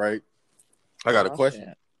part, right? I got a question.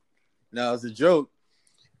 Shit. Now, it's a joke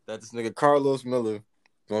that this nigga Carlos Miller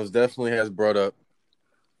most definitely has brought up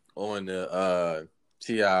on the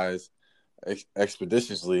TI's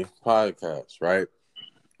Expeditiously podcast, right?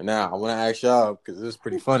 Now I want to ask y'all because this is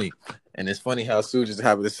pretty funny, and it's funny how Sue just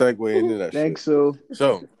happened to segue into that. Thanks, shit. Sue.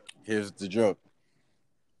 So here's the joke.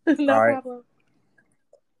 No problem.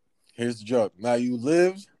 Here's the joke. Now you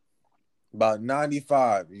lived about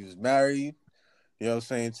 95. You was married. You know what I'm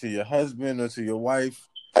saying, to your husband or to your wife,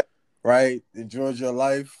 right? Enjoyed your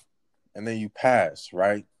life, and then you pass,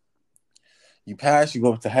 right? You pass, you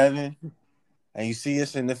go up to heaven, and you see your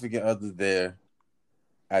significant other there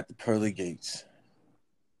at the pearly gates.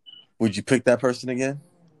 Would you pick that person again?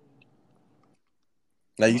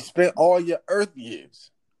 Now, you spent all your earth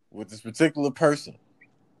years with this particular person,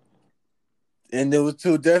 and it was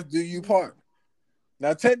till death do you part.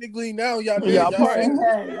 Now, technically, now y'all part. Y'all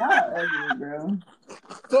ugly, bro.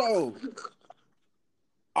 So,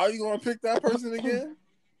 are you gonna pick that person again,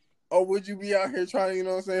 or would you be out here trying, you know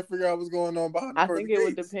what I'm saying, figure out what's going on behind the pearly gates?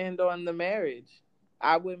 Would depend on the marriage.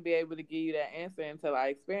 I wouldn't be able to give you that answer until I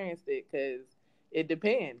experienced it, because it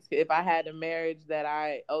depends. If I had a marriage that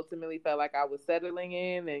I ultimately felt like I was settling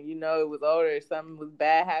in, and it was older, or something was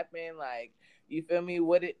bad happening, like, you feel me?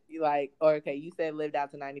 Would it like, or okay, you said lived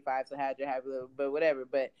out to 95, so had your happy little, but whatever.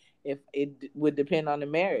 But if it would depend on the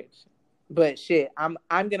marriage. But shit, I'm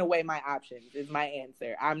gonna weigh my options is my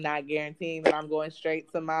answer. I'm not guaranteeing that I'm going straight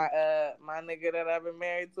to my my nigga that I've been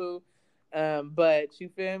married to. But you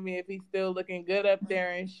feel me? If he's still looking good up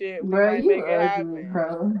there and shit, we might make it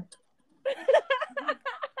happen.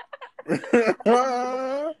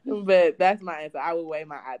 But that's my answer. I would weigh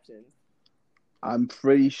my options. I'm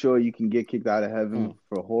pretty sure you can get kicked out of heaven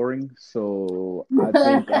for whoring, so I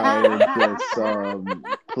think I would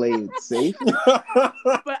just play it safe.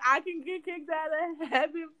 But I can get kicked out of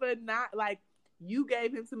heaven for not, like, you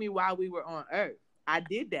gave him to me while we were on earth. I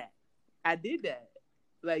did that.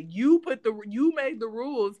 Like, you made the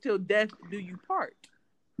rules till death do you part.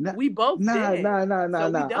 We both did. I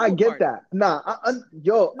get that.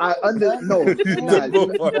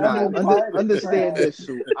 Understand this,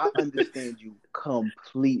 Sue. I understand you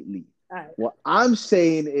completely. Right. What I'm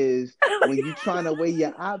saying is, when you're trying to weigh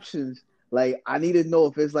your options, like, I need to know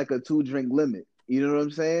if it's like a 2-drink limit. You know what I'm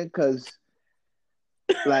saying? Because,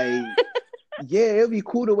 like, yeah, it'll be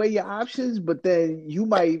cool to weigh your options, but then you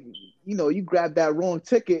might, you grab that wrong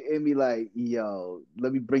ticket and be like, yo,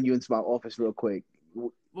 let me bring you into my office real quick.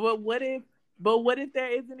 But what if there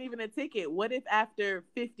isn't even a ticket? What if after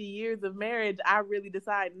 50 years of marriage, I really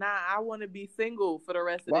decide, I want to be single for the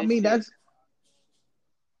rest of this shit? That's...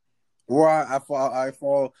 Or I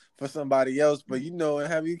fall for somebody else, but you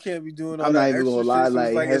can't be doing all I'm that not even extra gonna lie, shit.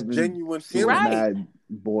 So like, it's genuine feeling. Right.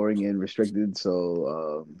 Boring and restricted,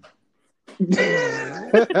 so... yo,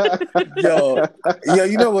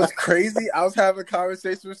 you know what's crazy? I was having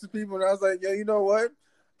conversations with some people, and I was like, yo, you know what?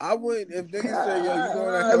 I wouldn't, if niggas say, yo, you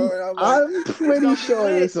going to hell, and I'm pretty sure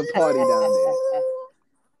there's a party down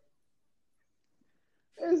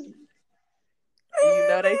there.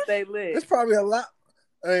 They stay lit. There's probably a lot.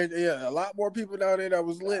 A lot more people down there that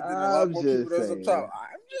was lit than a lot more people that was up top.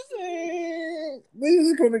 I'm just saying,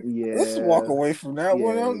 let's walk away from that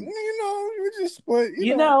one. We just split.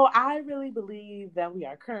 I really believe that we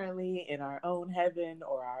are currently in our own heaven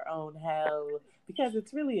or our own hell, because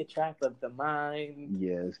it's really a trap of the mind.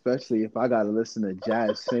 Yeah, especially if I gotta listen to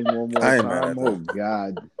Jazz sing one more time. Oh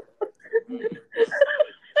God.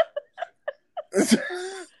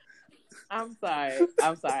 I'm sorry.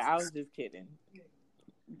 I was just kidding.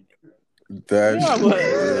 I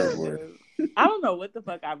don't know what the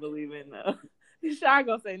fuck I believe in though. Shy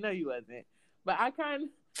gonna say no, you wasn't. But I don't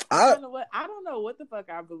know what the fuck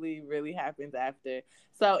I believe really happens after.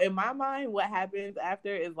 So in my mind, what happens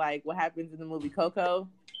after is like what happens in the movie Coco.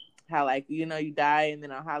 How, like, you die, and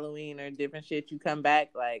then on Halloween or different shit you come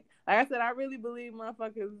back. Like I said, I really believe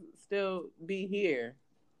motherfuckers still be here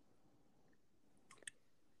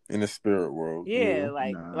in the spirit world. Yeah,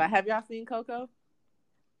 like have y'all seen Coco?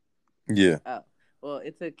 Yeah. Oh, well,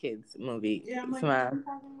 it's a kids movie. Yeah.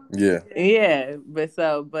 Yeah, but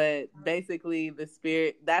basically the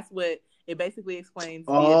spirit. That's what it basically explains.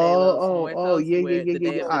 Yeah.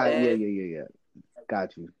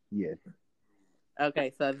 Got you. Yeah.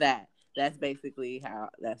 Okay, so that's basically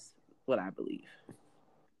that's what I believe.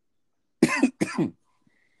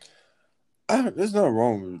 There's nothing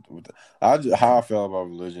wrong with that. How I feel about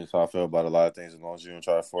religion, how I feel about a lot of things. As long as you don't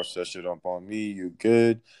try to force that shit up on me, you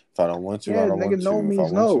good. If I don't want to, I don't want to. If I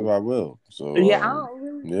want to, I will. So I don't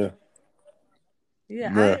really.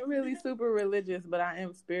 Yeah, I ain't really super religious, but I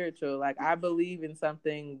am spiritual. Like, I believe in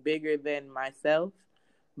something bigger than myself,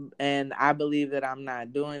 and I believe that I'm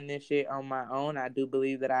not doing this shit on my own. I do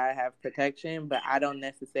believe that I have protection, but I don't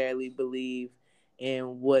necessarily believe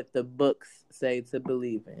in what the books say to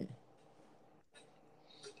believe in.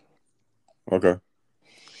 Okay.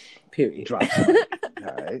 Period. Drop.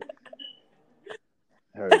 All right.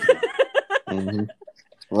 Mm-hmm.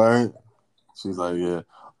 Right. She's like, yeah,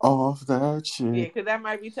 off that shit. Yeah, because that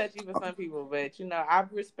might be touchy for some people, but I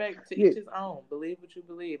respect to each his own. Believe what you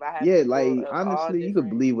believe. I have like honestly, you could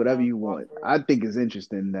believe whatever you want. I think it's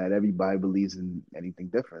interesting that everybody believes in anything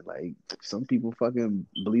different. Like some people fucking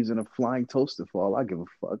believes in a flying toaster for all I give a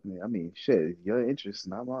fuck. I mean, shit, your interest,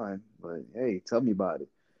 not mine. But hey, tell me about it.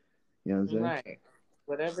 You know what I'm saying? Right.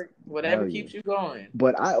 Whatever keeps you going.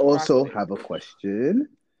 But I also have a question.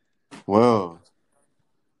 Well.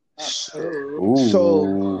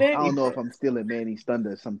 So I don't know if I'm stealing Manny's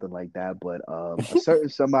thunder or something like that, but a certain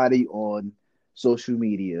somebody on social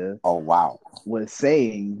media was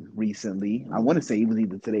saying recently, I want to say it was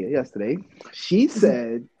either today or yesterday, she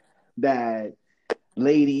said that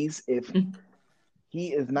ladies, if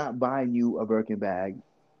he is not buying you a Birkin bag,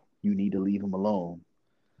 you need to leave him alone.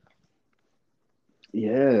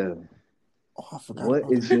 Yeah. Oh, I forgot.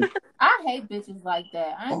 I hate bitches like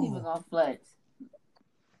that. I ain't even gonna flex.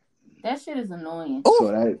 That shit is annoying.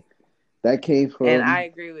 So that came from, and I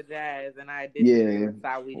agree with Jazz, and I disagree with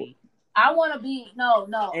Saweetie. I want to be no.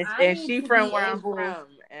 And she from where I'm from,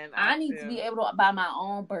 and I need to be able to buy my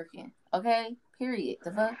own Birkin. Okay, period.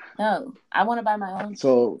 The fuck? No, I want to buy my own.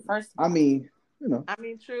 So first, I mean,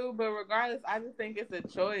 true, but regardless, I just think it's a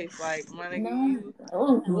choice. Like, my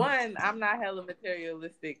nigga, one, I'm not hella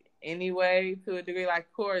materialistic anyway, to a degree. Like,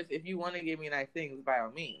 of course, if you want to give me nice things, by all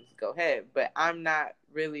means, go ahead. But I'm not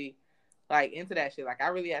really like into that shit. Like, I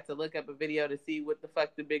really had to look up a video to see what the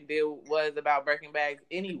fuck the big deal was about Birkin bags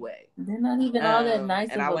anyway. They're not even all that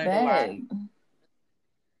nice of a bag.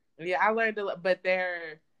 Yeah, I learned a lot, but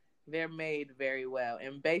they're made very well.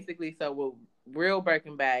 And basically, so with real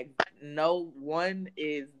Birkin bags, no one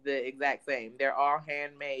is the exact same. They're all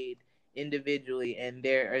handmade individually, and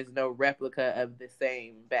there is no replica of the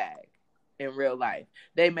same bag in real life.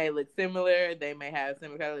 They may look similar, they may have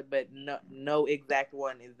similar color, but no exact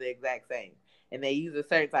one is the exact same. And they use a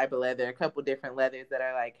certain type of leather, a couple different leathers that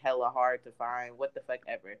are like hella hard to find, what the fuck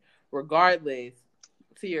ever. Regardless,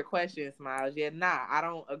 to your question, Smiles, I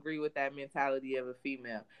don't agree with that mentality of a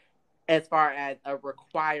female as far as a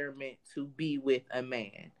requirement to be with a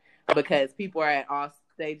man, because people are at all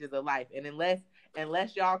stages of life, and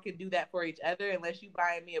unless y'all can do that for each other, unless you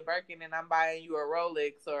buying me a Birkin and I'm buying you a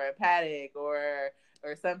Rolex or a Patek or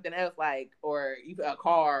something else, like, or a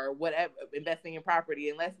car or whatever, investing in property,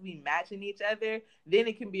 unless we matching each other, then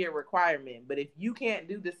it can be a requirement. But if you can't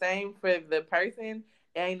do the same for the person,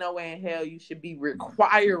 ain't no way in hell you should be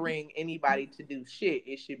requiring anybody to do shit.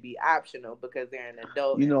 It should be optional because they're an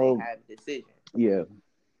adult and they have decisions. Yeah.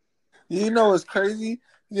 You know what's crazy?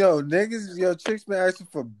 Chicks been asking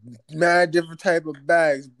for mad different type of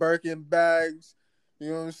bags, Birkin bags, you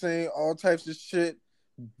know what I'm saying? All types of shit,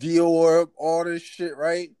 Dior, all this shit,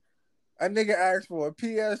 right? A nigga asked for a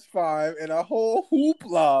PS5 and a whole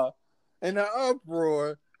hoopla and an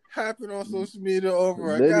uproar happened on social media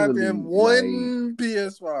over a goddamn one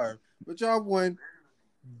PS5. But y'all want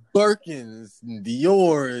Birkins and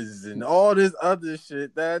Dior's and all this other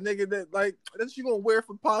shit that nigga that you gonna wear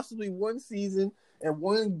for possibly one season and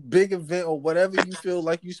one big event or whatever you feel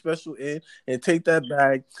like you special in, and take that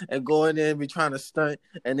bag and go in there and be trying to stunt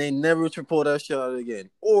and they never pull that shit out again.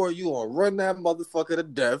 Or you gonna run that motherfucker to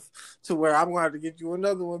death to where I'm gonna have to get you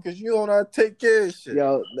another one because you don't know how to take care of shit.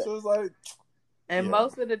 So it's like, and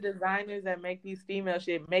most of the designers that make these female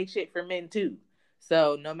shit make shit for men too.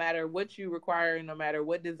 So no matter what you require, no matter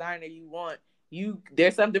what designer you want,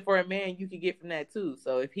 there's something for a man you can get from that too.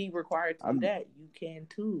 So if he required to do that, you can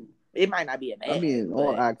too. It might not be a bad. I mean, in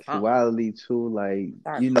all actuality too, like,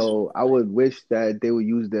 I would wish that they would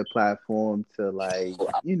use their platform to, like,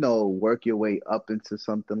 work your way up into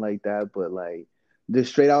something like that. But like,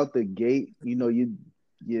 just straight out the gate, you're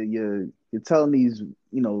telling these,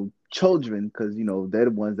 children, because they're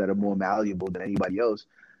the ones that are more malleable than anybody else,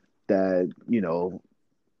 that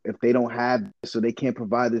if they don't have, so they can't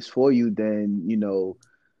provide this for you, then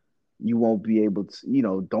you won't be able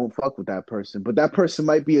to, don't fuck with that person. But that person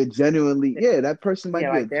might be a genuinely good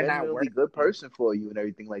person for you and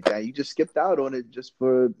everything like that. You just skipped out on it just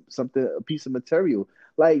for a piece of material.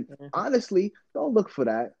 Like, honestly, don't look for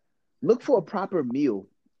that. Look for a proper meal,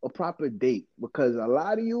 a proper date, because a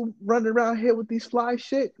lot of you running around here with these fly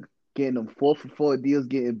shit, getting them 4-for-4 deals,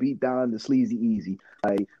 getting beat down the sleazy easy.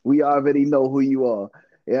 Like, we already know who you are.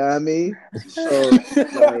 You know what I mean? So,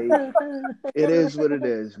 like, it is what it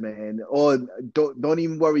is, man. Or don't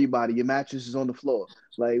even worry about it. Your mattress is on the floor.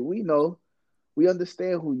 Like, we know. We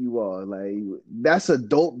understand who you are. Like, that's a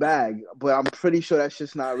dope bag, but I'm pretty sure that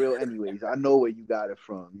shit's not real anyways. I know where you got it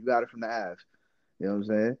from. You got it from the ass. You know what I'm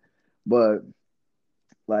saying? But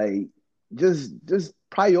like, just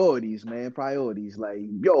priorities, man. Priorities. Like,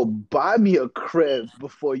 yo, buy me a crib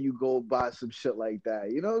before you go buy some shit like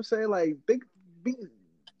that. You know what I'm saying? Like,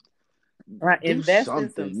 right, do invest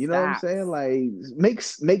something. in some You know what I'm saying? Like,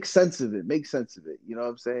 make sense of it. Make sense of it. You know what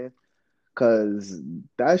I'm saying? Cause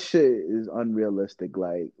that shit is unrealistic.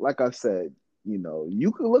 Like I said, you know,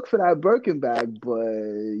 you can look for that Birkin bag, but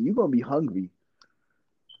you're gonna be hungry.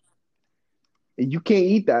 And you can't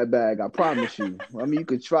eat that bag, I promise you. I mean, you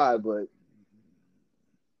could try, but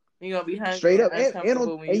you're gonna be hungry straight up. and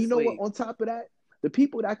uncomfortable when And you you know what? sleep. On top of that, the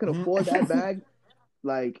people that can afford that bag,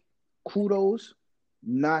 like, kudos,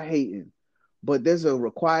 not hating. But there's a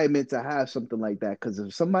requirement to have something like that. Because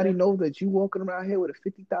if somebody knows that you walking around here with a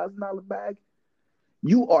 $50,000 bag,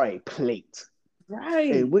 you are a plate.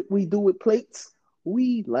 Right. And what we do with plates,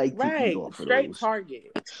 we like to eat off of straight those.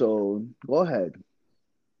 Target. So go ahead.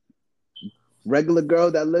 Regular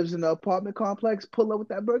girl that lives in an apartment complex, pull up with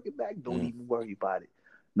that Birkin bag. Don't even worry about it.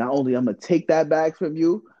 Not only I'm gonna take that bag from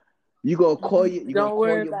you, you gonna call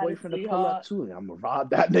your boyfriend to pull up too. I'm gonna rob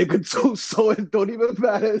that nigga too. So it don't even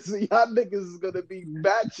matter. So y'all niggas is gonna be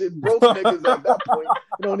batching broke niggas at that point.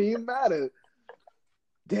 It don't even matter.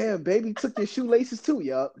 Damn, baby took your shoelaces too.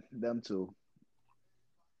 Yup, them too.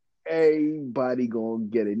 Everybody gonna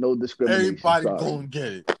get it. No discrimination. Everybody gonna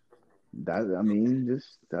get it. That, I mean,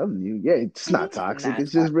 just telling you. Yeah, it's not toxic.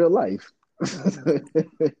 It's just real life.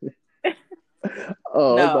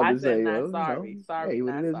 Oh, no, I was about to say, not sorry. No. Sorry, hey,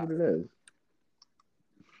 what not it is, sorry. what it is.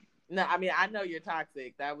 No, I mean, I know you're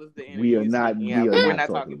toxic. That was the We are not. We are we're not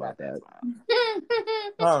talking about that.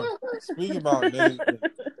 Speaking about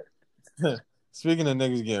niggas, speaking of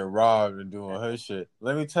niggas getting robbed and doing her shit,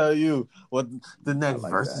 let me tell you what the next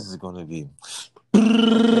versus is gonna be.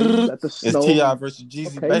 Okay, got the It's T.I. versus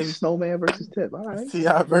Jeezy, okay, baby. Snowman versus Tip. All right.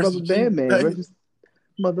 T.I. versus Jeezy, Bandman versus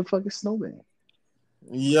motherfucking Snowman.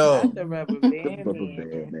 Yo, not the Rubber Band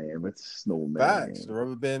Man versus Snowman. Facts. The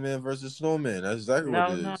Rubber Band Man versus Snowman. That's exactly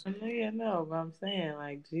what it is. No. But I'm saying,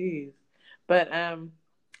 like, geez. But I'm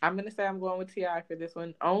gonna say I'm going with T.I. for this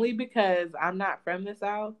one only because I'm not from the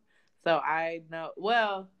South, so I know.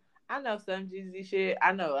 Well, I know some Jeezy shit.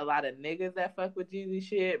 I know a lot of niggas that fuck with Jeezy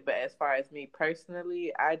shit. But as far as me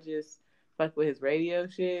personally, I just fuck with his radio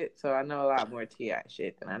shit. So I know a lot more T.I.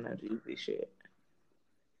 shit than I know Jeezy shit.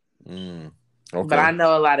 Okay. But I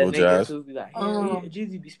know a lot of niggas who be like, yeah,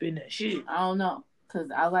 Jeezy be spitting that shit. I don't know, because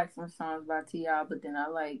I like some songs by T.I., but then I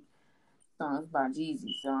like songs by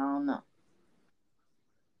Jeezy, so I don't know.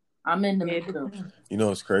 I'm in the middle. You know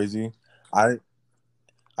what's crazy? I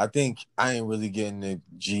think I ain't really getting the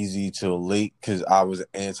Jeezy till late because I was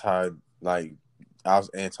anti that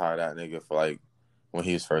nigga for like when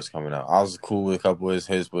he was first coming out. I was cool with a couple of his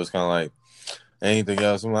hits, but it's kind of like anything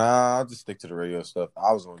else. I'm like, I'll just stick to the radio stuff.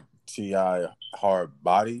 I was on T.I. hard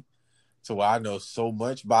body to where I know so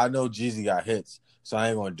much, but I know Jeezy got hits, so I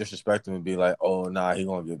ain't gonna disrespect him and be like, oh nah, he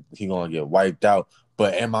gonna get wiped out.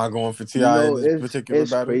 But am I going for T.I. in this particular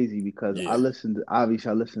battle? It's crazy because I listened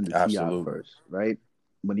to T.I. first, right?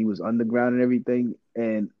 When he was underground and everything,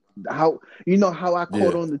 and how I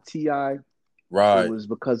caught on to T.I. Right. It was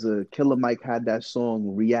because of Killer Mike had that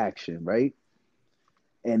song Reaction, right?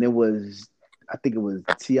 And it was, I think it was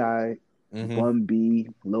T.I., Bun B,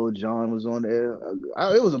 Lil Jon was on there.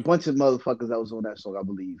 It was a bunch of motherfuckers that was on that song, I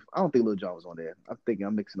believe. I don't think Lil Jon was on there.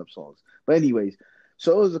 I'm mixing up songs. But anyways,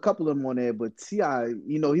 so it was a couple of them on there. But T.I.,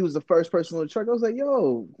 he was the first person on the track. I was like,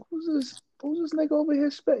 yo, who's this nigga over here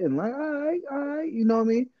spitting? Like, all right, you know what I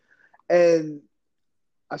mean? And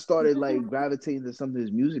I started like gravitating to some of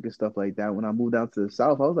his music and stuff like that. When I moved out to the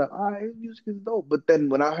South, I was like, all right, his music is dope. But then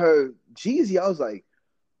when I heard Jeezy, I was like,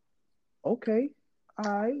 okay. All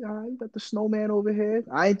right, got the Snowman over here.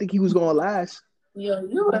 I didn't think he was gonna last. Yo,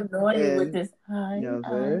 you annoying with this. You know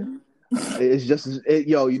what I'm saying? It's just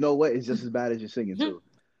you know what? It's just as bad as you're singing too.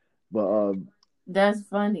 But that's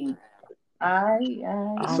funny.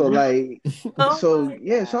 So like, so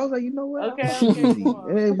I was like, you know what? Okay.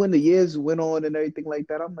 And then when the years went on and everything like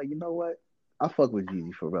that, I'm like, you know what? I fuck with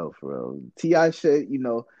Jeezy for real. T.I. shit,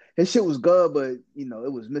 his shit was good, but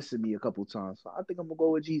it was missing me a couple times. So I think I'm gonna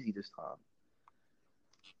go with Jeezy this time.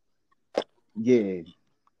 Yeah.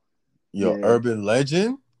 Urban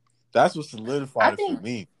Legend? That's what solidified it for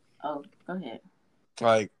me. Oh, go ahead.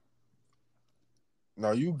 Like,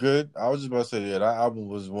 no, you good. I was just about to say, that album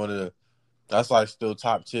was that's like still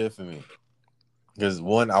top tier for me. Because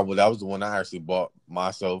that was the one I actually bought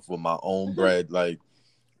myself with my own bread. Like,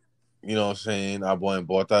 you know what I'm saying, I went and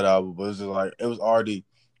bought that album. But it was just like, it was already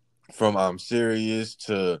from I'm Serious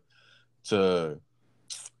to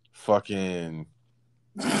fucking,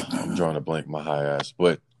 I'm drawing a blank, my high ass.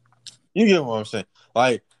 But you get what I'm saying.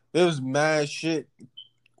 Like, there was mad shit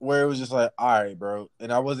where it was just like, all right, bro.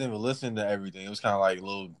 And I wasn't even listening to everything. It was kind of like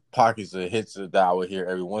little pockets of hits that I would hear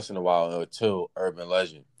every once in a while until Urban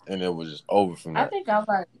Legend. And it was just over from that. I think I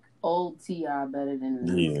like old T.I. better than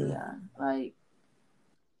new T.I. Like,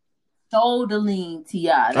 shoulder-lean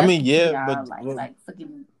T.I. I mean, yeah, T.I. but like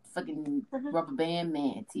fucking Rubber Band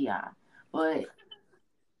Man T.I. But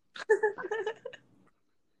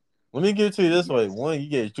let me give it to you this way. One, you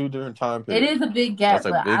get 2 different time periods. It is a big gap.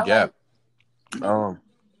 That's a big gap.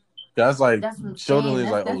 That's like shoulder-lean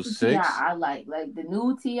is like 06. I like the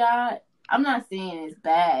new T.I. I'm not saying it's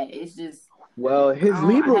bad. It's just. Well, his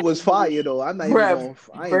Libra was fire though. I'm not even going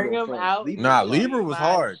to bring him out. Libra was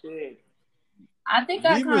hard. I think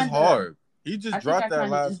Libra's hard. He just dropped that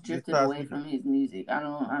last. Just drifted away from his music. I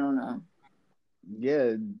don't know.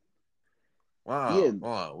 Yeah. Wow. Yeah.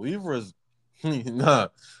 Wow. Libra's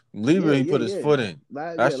Libra. He put his foot in.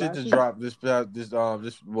 That shit just dropped this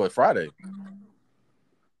what, Friday.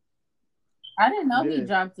 I didn't know he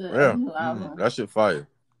dropped a new album. That shit fire.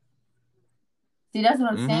 See, that's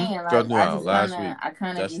what I'm saying. Like, I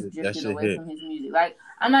kind of just drifted away from his music. Like,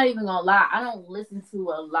 I'm not even gonna lie. I don't listen to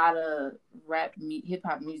a lot of rap, hip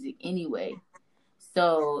hop music anyway.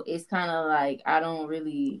 So it's kind of like I don't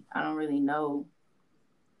really know.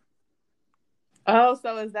 Oh,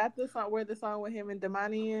 so is that the song where the song with him and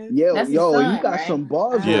Damani is? Yeah, you got some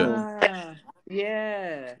bars. Yeah.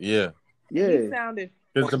 Yeah. He sounded.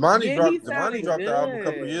 Because Damani dropped the album a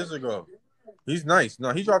couple years ago. He's nice.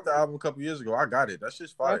 No, he dropped the album a couple years ago. I got it. That's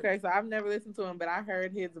just fire. Okay, so I've never listened to him, but I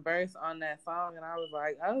heard his verse on that song, and I was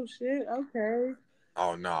like, "Oh shit, okay."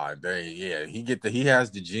 Oh no, he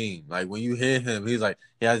has the gene. Like when you hear him, he's like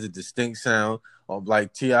he has a distinct sound.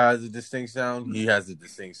 Like T.I. has a distinct sound. He has a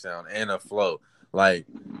distinct sound and a flow. Like,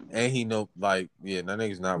 and he know, like, that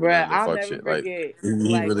nigga's not really I'll fuck never shit. Forget,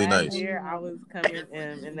 he really nice. Year I was coming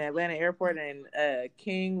in the Atlanta airport, and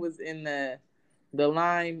King was in the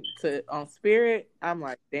line on Spirit. I'm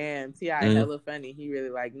like, damn, T.I. hella funny. He really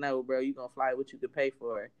like, no, bro, you gonna fly what you could pay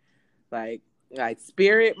for. Like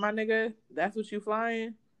Spirit, my nigga, that's what you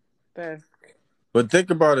flying. But think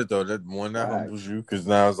about it though, that one that humbles you, because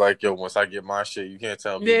now it's like, yo, once I get my shit, you can't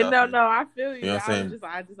tell me nothing. No, I feel you. You know what I'm saying?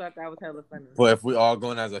 I just thought that was hella funny. But if we all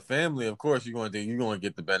going as a family, of course you're gonna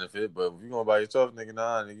get the benefit. But if you going by yourself, nigga,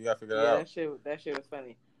 nigga, you gotta figure that out. That shit was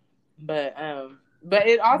funny. But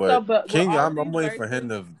it also, but King, I'm waiting for him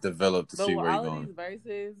to develop to see where he's going. These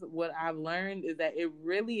verses, what I've learned is that it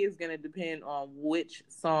really is going to depend on which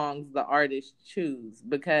songs the artists choose,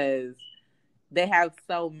 because they have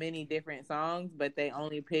so many different songs, but they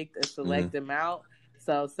only picked a select amount.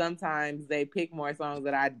 So sometimes they pick more songs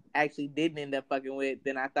that I actually didn't end up fucking with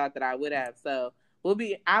than I thought that I would have. So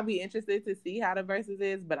I'll be interested to see how the verses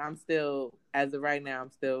is, but I'm still, as of right now,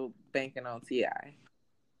 I'm still banking on T.I.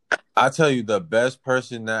 I tell you, the best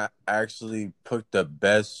person that actually picked the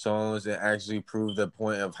best songs and actually proved the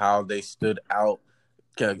point of how they stood out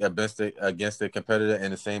against the competitor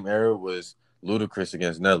in the same era was Ludacris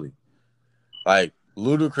against Nelly. Like,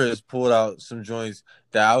 Ludacris pulled out some joints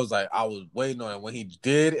that I was waiting on it when he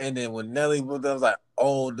did, and then when Nelly moved, I was like,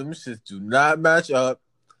 oh, them shits do not match up,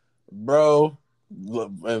 bro.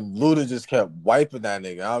 And Luda just kept wiping that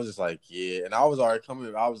nigga. I was just like, yeah. And I was already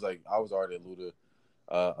a Luda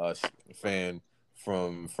fan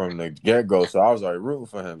from the get-go, so I was already rooting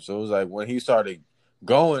for him. So it was like when he started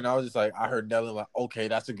going, I was just like, I heard Nelly, like, okay,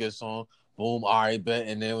 that's a good song. Boom, all right, bet.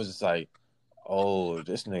 And then it was just like, oh,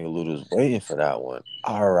 this nigga Luda's waiting for that one.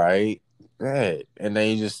 All right, bet. And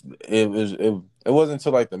then it wasn't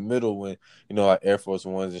until like the middle when, like Air Force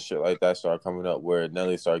Ones and shit like that started coming up where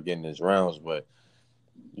Nelly started getting his rounds. But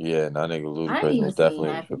yeah, nigga Ludacris was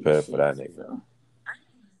definitely prepared for that nigga. So.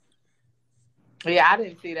 Yeah, I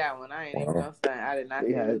didn't see that one. I ain't even gonna say. I did not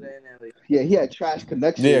see Luda and Nelly. Yeah, he had trash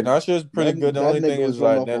connection. Yeah, that shit was pretty good. The only thing is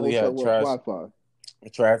like Nelly had trash Wi-Fi.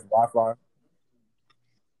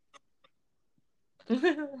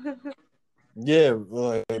 Yeah,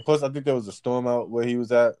 plus I think there was a storm out where he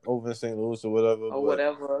was at over in St. Louis or whatever.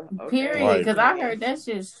 Whatever. Okay. Period, because I heard that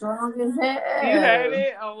shit strong as hell. You heard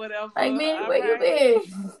it or whatever. Like, man, where you been?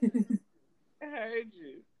 I heard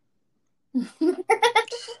you.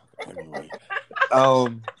 Anyway.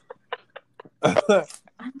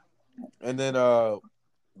 And then Luda,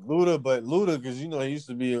 because he used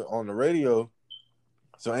to be on the radio.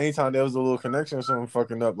 So anytime there was a little connection or something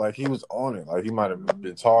fucking up, like he was on it. Like he might have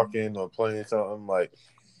been talking or playing something like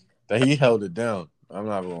that. He held it down. I'm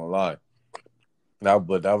not gonna lie.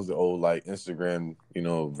 But that was the old like Instagram,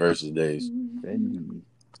 versus days. Fendi.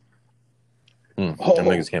 Them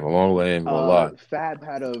niggas came a long way. Ain't gonna lie. Fab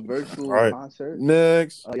had a virtual concert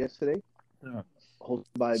next yesterday. Yeah.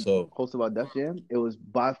 Hosted by Def Jam. It was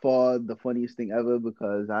by far the funniest thing ever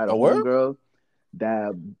because I had a homegirl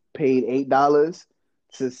that paid $8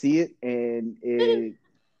 to see it, and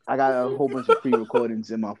I got a whole bunch of free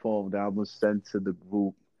recordings in my phone that I was sent to the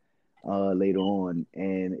group later on,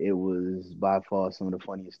 and it was by far some of the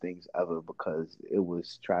funniest things ever because it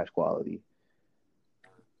was trash quality.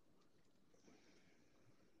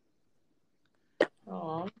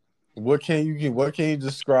 Aww. What can you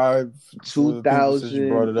describe? 2003 you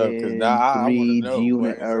brought it up because now I want to know.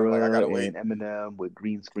 G-Unit era, I gotta wait. And Eminem with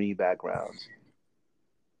green screen backgrounds.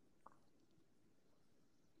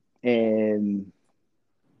 And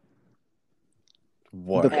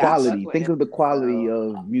the quality. Think of the quality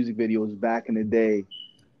of music videos back in the day.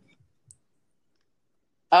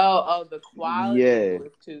 Oh, the quality. Yeah,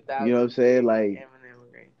 was 2000. You know what I'm saying? Like,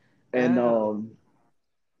 and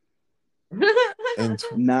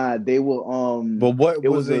nah, they were But what it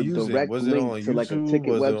was a using? direct was link it on to YouTube? Like a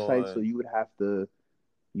ticket website, so you would have to,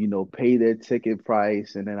 pay their ticket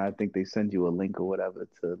price, and then I think they send you a link or whatever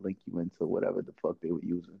to link you into whatever the fuck they were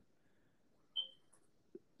using.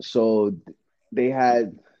 So they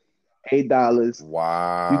had $8.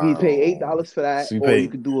 Wow. You can pay $8 for that, or you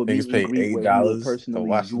could do a meet and greet where you would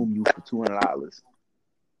personally Zoom you for $200.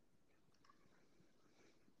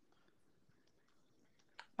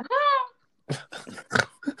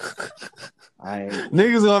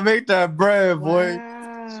 Niggas gonna make that bread, boy.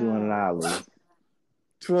 $200.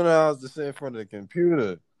 $200 to sit in front of the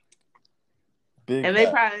computer. Big and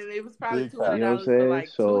it was probably $200 for like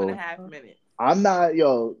 2.5 minutes. I'm not,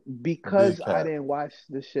 because I didn't watch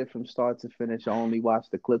the shit from start to finish. I only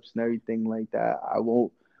watched the clips and everything like that. I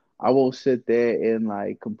won't sit there and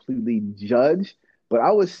like completely judge. But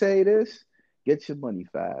I would say this: get your money,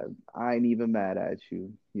 Fab. I ain't even mad at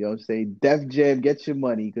you. You know what I'm saying? Def Jam, get your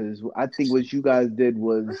money, because I think what you guys did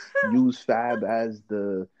was use Fab as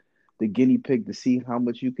the guinea pig to see how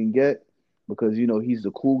much you can get, because he's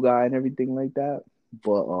the cool guy and everything like that.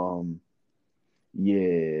 But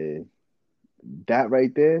yeah. That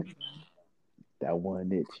right there, that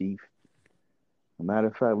wasn't it, Chief. As a matter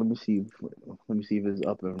of fact, let me see if it's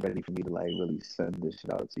up and ready for me to like really send this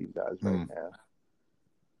shit out to you guys right now.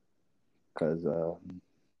 Cause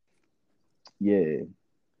yeah,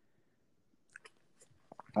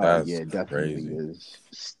 yeah, definitely is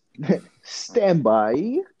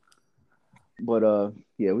standby. But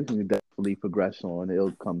yeah, we can definitely progress on.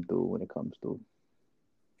 It'll come through when it comes through.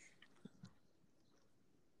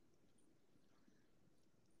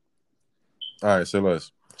 All right,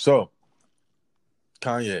 so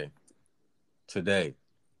Kanye today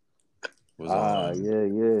was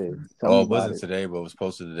yeah. It wasn't today, but it was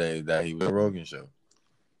posted today that he was on a Rogan show,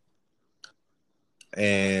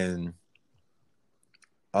 and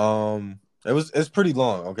it's pretty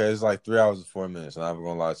long. Okay, it's like 3 hours and 4 minutes, and I'm not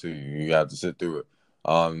gonna lie to you, you have to sit through it.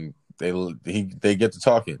 They get to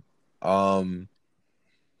talking.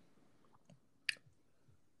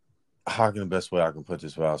 How can the best way I can put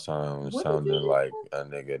this without sounding like a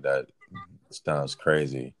nigga that sounds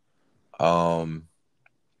crazy? Kanye,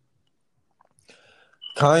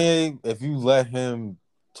 if you let him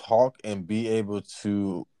talk and be able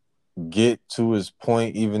to get to his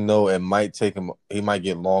point, even though it might take him, he might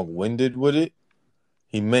get long-winded with it,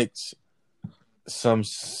 he makes some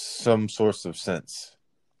sorts of sense.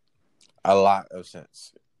 A lot of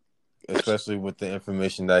sense. Especially with the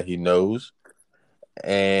information that he knows.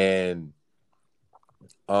 And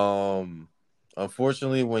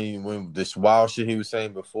unfortunately, when this wild shit he was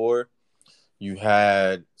saying before, you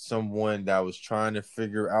had someone that was trying to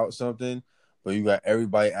figure out something, but you got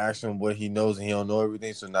everybody asking him what he knows, and he don't know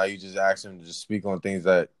everything. So now you just ask him to just speak on things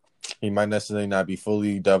that he might necessarily not be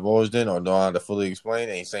fully divulged in or know how to fully explain,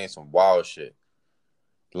 and he's saying some wild shit.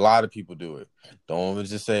 A lot of people do it. Don't even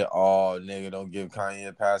just say, "Oh, nigga, don't give Kanye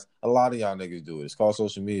a pass." A lot of y'all niggas do it. It's called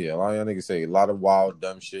social media. A lot of y'all niggas say a lot of wild,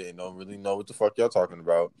 dumb shit and don't really know what the fuck y'all talking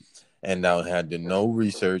about. And now had no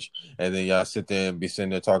research. And then y'all sit there and be sitting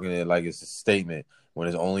there talking it like it's a statement when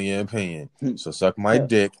it's only an opinion. So suck my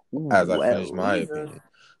dick as I finish my opinion.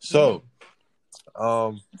 So,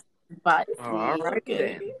 all right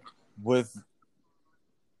then. With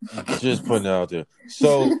just putting it out there.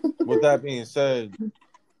 So, with that being said,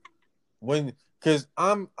 because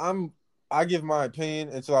I give my opinion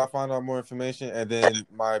until I find out more information, and then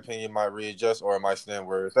my opinion might readjust or it might stand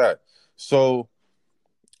where it's at. So,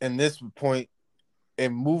 in this point, it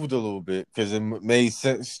moved a little bit because it made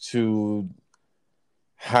sense to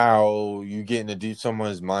how you get into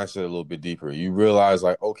someone's mindset a little bit deeper. You realize,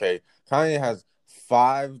 like, okay, Kanye has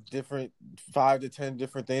 5 to 10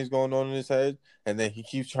 different things going on in his head, and then he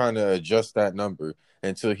keeps trying to adjust that number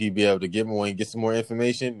until he be able to get more and get some more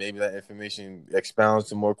information. Maybe that information expounds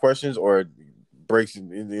to more questions, or breaks,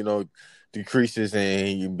 decreases, and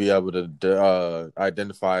he be able to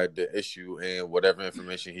identify the issue and whatever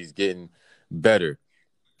information he's getting better.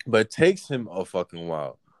 But it takes him a fucking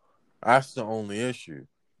while. That's the only issue.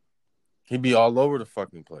 He'd be all over the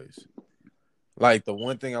fucking place. Like, the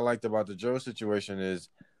one thing I liked about the Joe situation is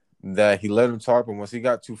that he let him talk, but once he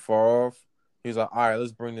got too far off, he was like, all right,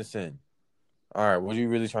 let's bring this in. All right, what are you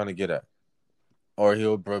really trying to get at? Or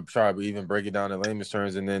he'll try to even break it down in layman's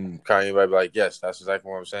terms, and then Kanye might be like, yes, that's exactly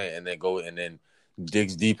what I'm saying, and then go and then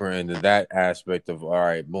digs deeper into that aspect of, all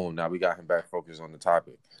right, boom, now we got him back focused on the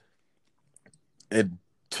topic. It's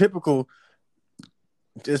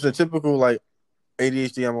a typical, like,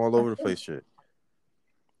 ADHD, I'm all over the place shit.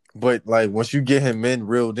 But, like, once you get him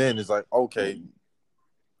reeled in, it's like, okay,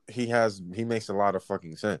 he makes a lot of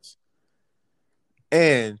fucking sense.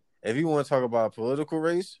 And if you want to talk about a political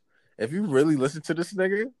race, if you really listen to this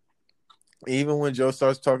nigga, even when Joe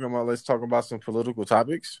starts talking about, let's talk about some political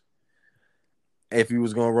topics, if he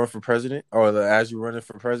was going to run for president, or as you're running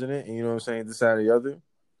for president, and you know what I'm saying, this, that, or the other,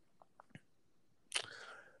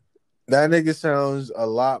 that nigga sounds a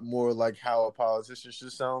lot more like how a politician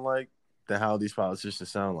should sound like than how these politicians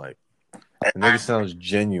sound like. The nigga sounds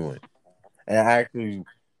genuine and actually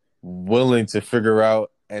willing to figure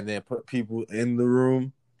out and then put people in the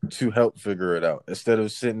room to help figure it out, instead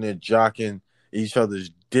of sitting there jocking each other's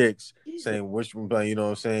dicks, saying which one, you know what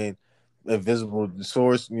I'm saying, invisible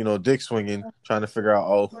source, dick swinging, trying to figure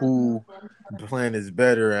out who plan is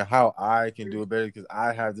better and how I can do it better because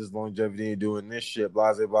I have this longevity in doing this shit,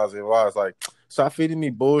 blah, blah, blah, blah. It's like, stop feeding me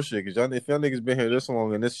bullshit, because if y'all niggas been here this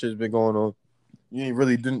long and this shit's been going on, you ain't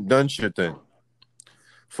really done shit then.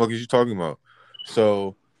 Fuck is you talking about?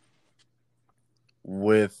 So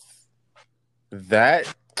with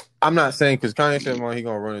that, I'm not saying, because Kanye said, well, he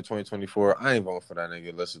gonna run in 2024. I ain't voting for that nigga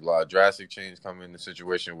unless there's a lot of drastic change come in the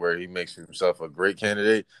situation where he makes himself a great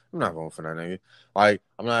candidate. I'm not voting for that nigga. Like,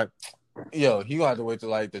 I'm not. Yo, he gonna have to wait till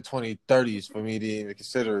like the 2030s for me to even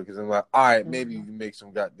consider it, because I'm like, all right, maybe you can make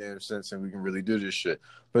some goddamn sense and we can really do this shit.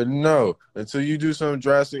 But no, until you do something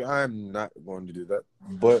drastic, I'm not going to do that.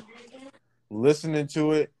 But listening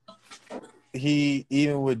to it, he,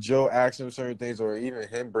 even with Joe asking him certain things, or even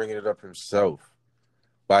him bringing it up himself,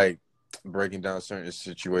 like breaking down certain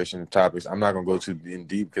situation topics, I'm not gonna go too in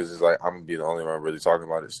deep because it's like I'm gonna be the only one really talking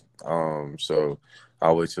about it. So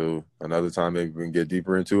I'll wait till another time, maybe we can get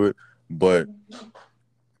deeper into it. But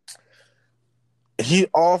he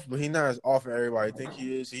off, but he not as off as everybody think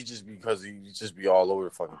he is. He just be all over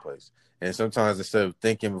the fucking place. And sometimes instead of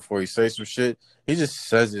thinking before he says some shit, he just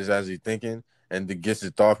says it as he's thinking and gets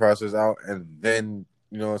his thought process out, and then,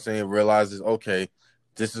 you know what I'm saying, realizes, okay,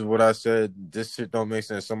 this is what I said, this shit don't make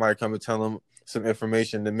sense. Somebody come and tell him some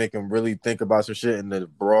information to make him really think about some shit in the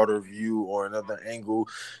broader view or another angle.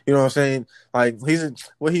 You know what I'm saying? Like,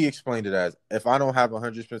 what he explained it as, if I don't have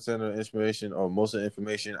 100% of the information or most of the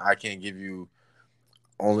information, I can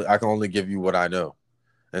only give you what I know.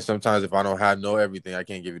 And sometimes if I don't know everything, I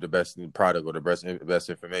can't give you the best product or the best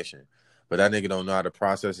information. But that nigga don't know how to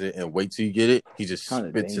process it and wait till you get it. He just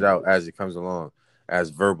spits it out as it comes along, as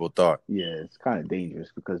verbal thought. Yeah, it's kind of dangerous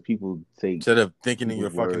because people say, instead of thinking in your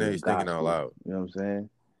fucking head, he's thinking out loud. You know what I'm saying?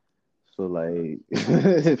 So,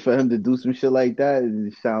 like, for him to do some shit like that,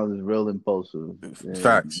 it sounds real impulsive.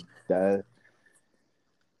 Facts. It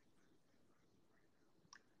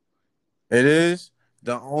is.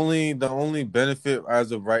 The only benefit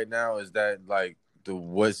as of right now is that, like,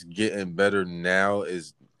 what's getting better now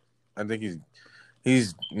is, I think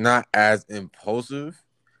he's not as impulsive.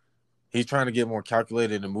 He's trying to get more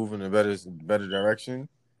calculated and move in a better direction.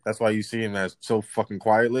 That's why you see him as so fucking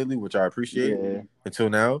quiet lately, which I appreciate. Yeah. Until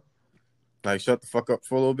now, like, shut the fuck up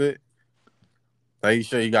for a little bit. Like,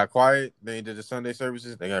 he got quiet, then he did the Sunday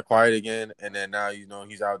services, they got quiet again, and then now,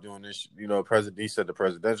 he's out doing this, he said the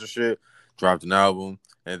presidential shit, dropped an album,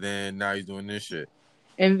 and then now he's doing this shit.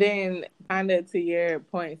 And then, kind of to your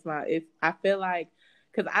point, Smile, I feel like,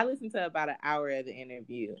 because I listened to about an hour of the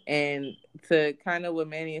interview, and to kind of what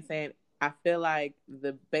Manny is saying, I feel like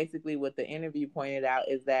basically what the interview pointed out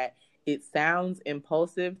is that it sounds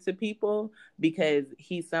impulsive to people because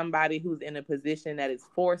he's somebody who's in a position that is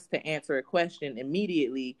forced to answer a question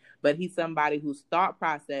immediately, but he's somebody whose thought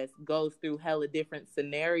process goes through hella different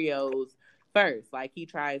scenarios first. Like he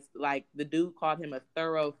tries, like the dude called him a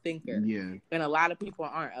thorough thinker. Yeah. And a lot of people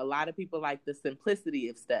aren't. A lot of people like the simplicity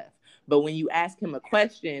of stuff. But when you ask him a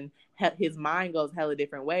question, his mind goes hella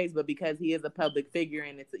different ways. But because he is a public figure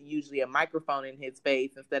and it's usually a microphone in his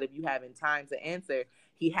face, instead of you having time to answer,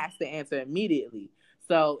 he has to answer immediately.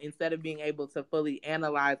 So instead of being able to fully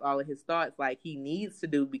analyze all of his thoughts like he needs to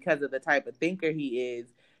do because of the type of thinker he is,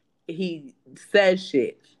 he says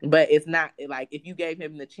shit. But it's not like if you gave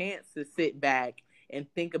him the chance to sit back and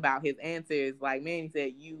think about his answers, like Manny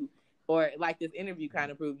said, or like this interview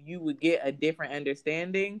kind of proved, you would get a different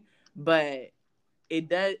understanding. But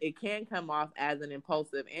it can come off as an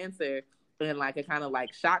impulsive answer and like a kind of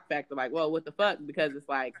like shock factor, like, well, what the fuck? Because it's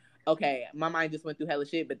like, okay, my mind just went through hella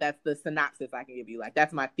shit, but that's the synopsis I can give you. Like,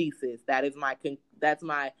 that's my thesis. That's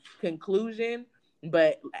my conclusion.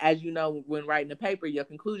 But as you know, when writing a paper, your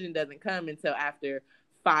conclusion doesn't come until after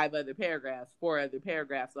 4 other paragraphs,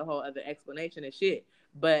 a whole other explanation and shit.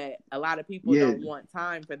 But a lot of people don't want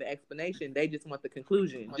time for the explanation. They just want the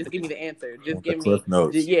conclusion. Just give me the answer. Just give me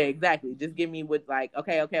notes. Yeah, exactly. Just give me what, like,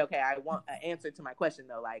 okay. I want an answer to my question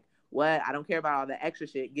though. Like, what? I don't care about all the extra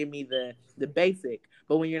shit. Give me the basic.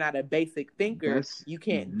 But when you're not a basic thinker, you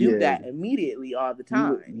can't do that immediately all the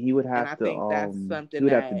time. He would have to. That's something he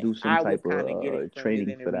would have to do some type of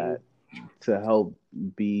training for that to help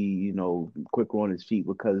be, quicker on his feet.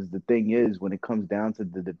 Because the thing is, when it comes down to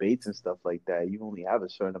the debates and stuff like that, you only have a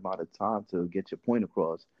certain amount of time to get your point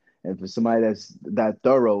across. And for somebody that's that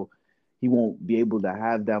thorough, he won't be able to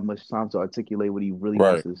have that much time to articulate what he really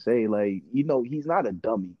wants to say. Like, he's not a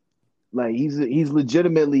dummy. Like, he's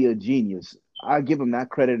legitimately a genius. I give him that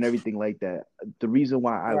credit and everything like that. The reason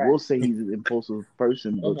why I will say he's an impulsive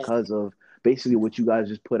person because of basically what you guys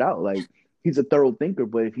just put out. Like, he's a thorough thinker,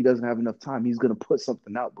 but if he doesn't have enough time, he's going to put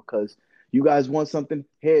something out because you guys want something,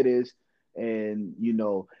 here it is. And,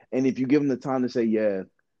 and if you give him the time to say, yeah,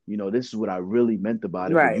 this is what I really meant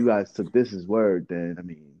about it, but you guys took this as word, then, I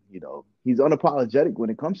mean, he's unapologetic when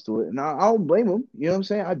it comes to it. And I don't blame him. You know what I'm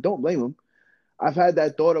saying? I don't blame him. I've had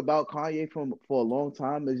that thought about Kanye for a long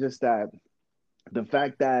time. It's just that the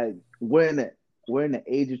fact that we're in the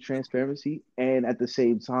age of transparency, and at the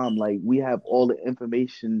same time, like, we have all the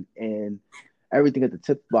information and everything at the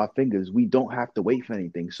tip of our fingers. We don't have to wait for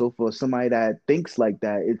anything. So for somebody that thinks like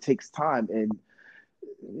that, it takes time, and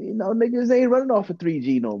niggas ain't running off of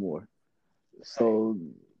 3G no more. So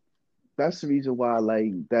that's the reason why,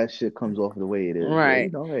 like, that shit comes off the way it is.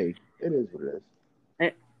 Right. But, hey, it is what it is.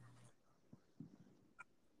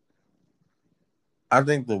 I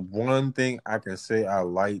think the one thing I can say I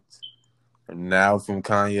liked now from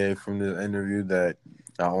Kanye from this interview that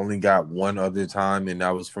I only got one other time, and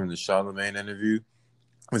that was from the Charlamagne interview,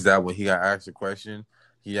 was that when he got asked a question,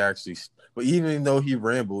 but even though he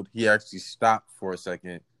rambled, he actually stopped for a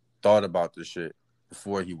second, thought about the shit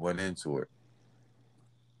before he went into it.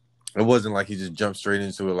 It wasn't like he just jumped straight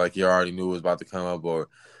into it like he already knew it was about to come up, or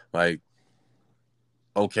like,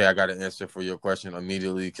 okay, I got an answer for your question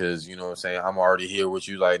immediately because, you know what I'm saying, I'm already here with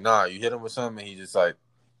you. Like, nah, you hit him with something, and he just like,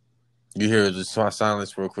 you hear just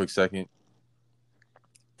silence for a quick second,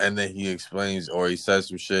 and then he explains or he says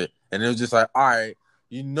some shit, and it was just like, all right,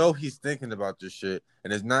 he's thinking about this shit,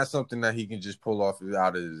 and it's not something that he can just pull off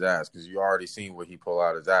out of his ass because you already seen what he pull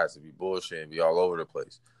out his ass. It'd be bullshit and be all over the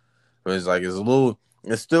place. But it's like,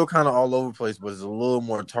 it's still kind of all over the place, but it's a little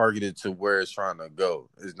more targeted to where it's trying to go.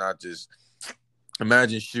 It's not just,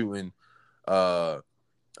 imagine shooting a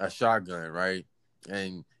shotgun, right?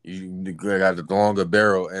 And you got the longer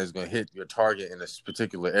barrel, and it's going to hit your target in a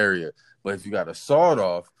particular area. But if you got a sawed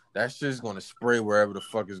off, that shit's going to spray wherever the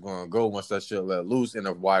fuck is going to go once that shit let loose in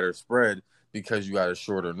a wider spread because you got a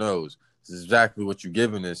shorter nose. This is exactly what you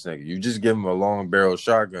giving this nigga. You just give him a long barrel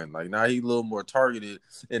shotgun. Like, now he's a little more targeted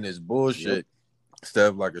in his bullshit instead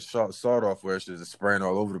of like a sawed off where it's just spraying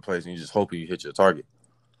all over the place and you just hoping you hit your target.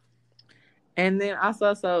 And then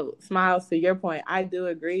also, so Smiles, to your point, I do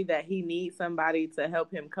agree that he needs somebody to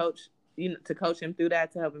help him coach, to coach him through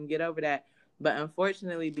that, to help him get over that. But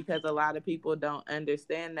unfortunately, because a lot of people don't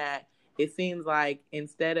understand that, it seems like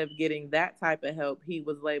instead of getting that type of help, he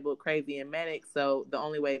was labeled crazy and manic. So the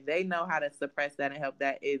only way they know how to suppress that and help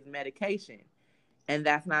that is medication. And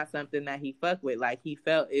that's not something that he fucked with. Like,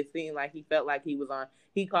 it seemed like he felt like he was on,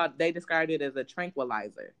 they described it as a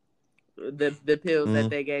tranquilizer. The pills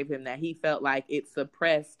that they gave him, that he felt like it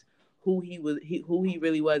suppressed who he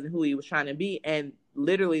really was and who he was trying to be. And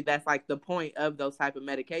literally, that's like the point of those type of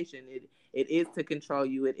medication. It is to control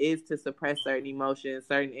you. It is to suppress certain emotions,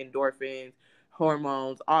 certain endorphins,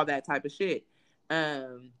 hormones, all that type of shit.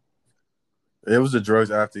 It was the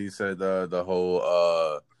drugs after he said the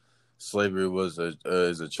whole slavery was a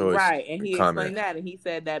choice. Right, and he explained that, and he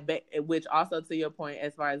said that, which also to your point,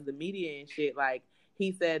 as far as the media and shit, like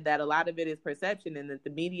he said that a lot of it is perception, and that the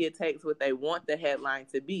media takes what they want the headline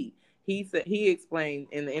to be. He said, he explained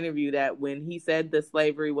in the interview that when he said the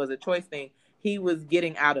slavery was a choice thing, he was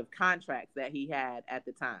getting out of contracts that he had at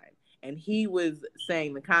the time, and he was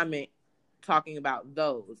saying the comment talking about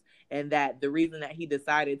those, and that the reason that he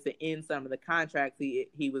decided to end some of the contracts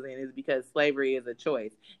he was in is because slavery is a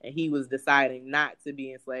choice, and he was deciding not to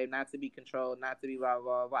be enslaved, not to be controlled, not to be blah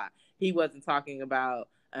blah blah. He wasn't talking about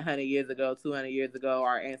 100 years ago, 200 years ago,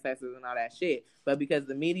 our ancestors and all that shit, but because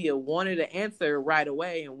the media wanted an answer right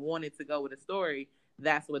away and wanted to go with a story,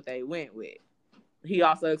 that's what they went with. He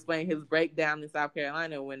also explained his breakdown in South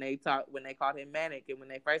Carolina when they called him manic, and when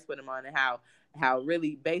they first put him on, and how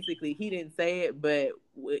really basically he didn't say it, but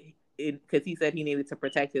because he said he needed to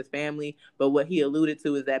protect his family. But what he alluded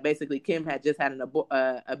to is that basically Kim had just had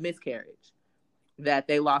a miscarriage, that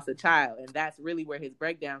they lost a child, and that's really where his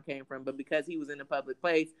breakdown came from. But because he was in a public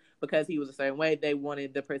place, because he was a certain way, they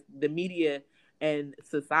wanted the media and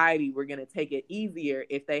society were going to take it easier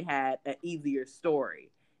if they had an easier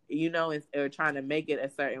story, or trying to make it a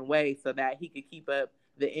certain way so that he could keep up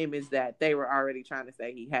the image that they were already trying to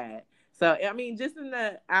say he had. So, I mean, just in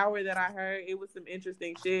the hour that I heard, it was some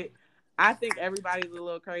interesting shit. I think everybody's a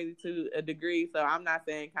little crazy to a degree, so I'm not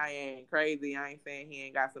saying Kanye ain't crazy. I ain't saying he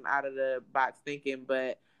ain't got some out-of-the-box thinking,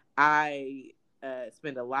 but I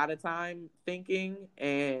spend a lot of time thinking,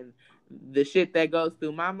 and the shit that goes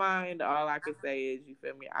through my mind, all I can say is, you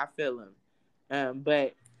feel me, I feel him.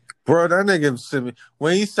 But... Bro, that nigga sent me.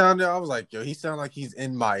 When he sounded, I was like, yo, he sounded like he's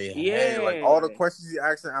in my head. Like, all the questions he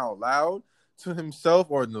asking out loud to himself,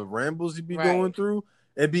 or the rambles he be going through,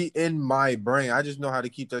 it be in my brain. I just know how to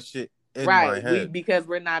keep that shit in my head. Because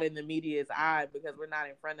we're not in the media's eye, because we're not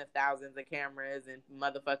in front of thousands of cameras and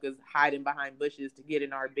motherfuckers hiding behind bushes to get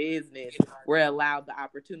in our business. We're allowed the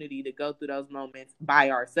opportunity to go through those moments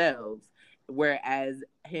by ourselves. Whereas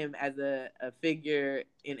him as a figure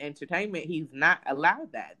in entertainment, he's not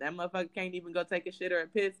allowed that. That motherfucker can't even go take a shit or a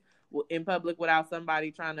piss in public without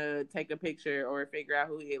somebody trying to take a picture or figure out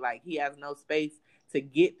who he is. Like, he has no space to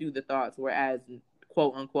get through the thoughts, whereas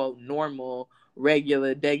quote unquote normal,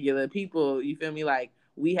 regular people, you feel me, like,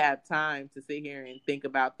 we have time to sit here and think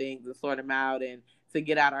about things and sort them out, and to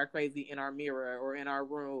get out our crazy in our mirror or in our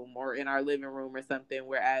room or in our living room or something,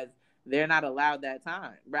 whereas they're not allowed that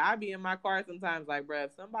time. Bro, I be in my car sometimes like, bro,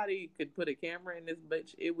 if somebody could put a camera in this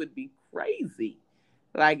bitch, it would be crazy.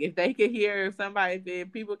 Like, if they could hear somebody,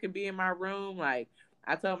 if people could be in my room, like,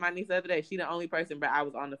 I told my niece the other day, she the only person, but I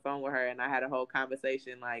was on the phone with her and I had a whole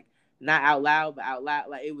conversation, like, not out loud, but out loud.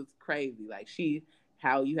 Like, it was crazy. Like,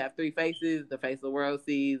 how you have three faces, the face the world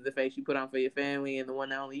sees, the face you put on for your family, and the one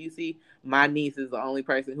that only you see. My niece is the only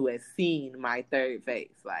person who has seen my third face,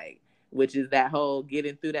 like, which is that whole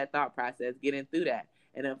getting through that thought process, getting through that.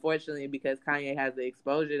 And unfortunately, because Kanye has the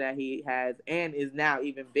exposure that he has and is now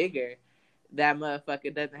even bigger, that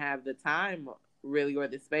motherfucker doesn't have the time really or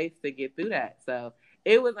the space to get through that. So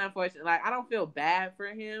it was unfortunate. Like, I don't feel bad for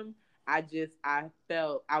him. I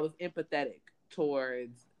felt I was empathetic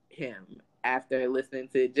towards him after listening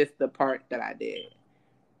to just the part that I did.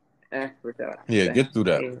 Get through that. Yeah. Get through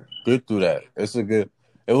that.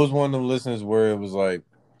 It was one of them listens where it was like,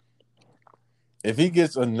 if he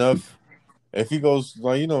gets enough, if he goes,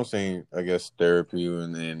 like, you know what I'm saying, I guess therapy,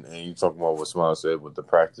 and you talking about what Smile said with the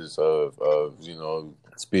practice of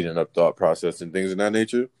speeding up thought process and things of that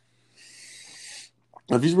nature.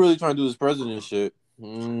 If he's really trying to do this president shit,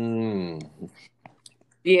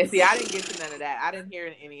 yeah, see, I didn't get to none of that. I didn't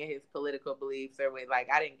hear any of his political beliefs or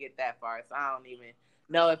I didn't get that far, so I don't even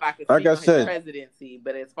know if I could speak on his presidency.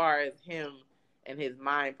 But as far as him and his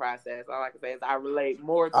mind process, all I can say is I relate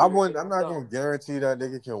more to I'm not going to guarantee that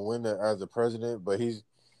nigga can win as a president, but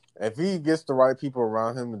if he gets the right people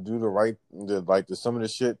around him to do some of the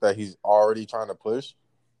shit that he's already trying to push,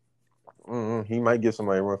 he might get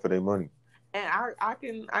somebody to run for their money. And I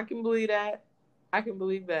can believe that. I can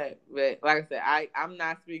believe that. But like I said, I'm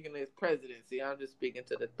not speaking to his presidency. I'm just speaking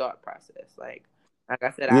to the thought process. Like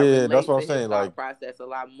I said, I relate that's what to I'm saying. His thought process a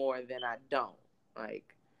lot more than I don't. Like,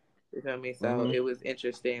 you feel me? So it was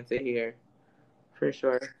interesting to hear, for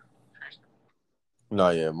sure. No,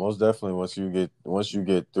 yeah, most definitely. Once you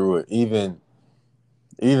get through it, even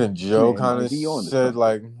Joe kind of said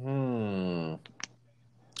like,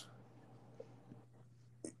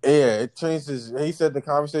 Yeah, it changed he said the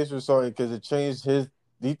conversation was so, because it changed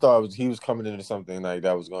he thought he was coming into something like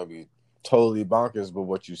that was going to be totally bonkers, but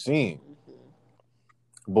what you seen.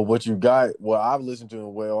 But what you got, what I've listened to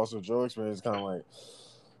and what also Joe experienced, kind of like,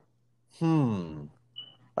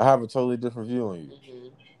 I have a totally different view on you. Mm-hmm.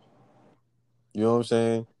 You know what I'm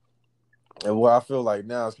saying? And what I feel like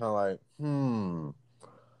now is kind of like,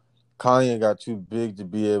 Kanye got too big to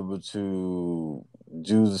be able to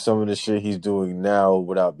do some of the shit he's doing now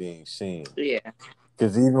without being seen. Yeah.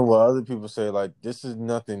 Because even what other people say, like, this is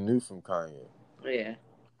nothing new from Kanye. Yeah.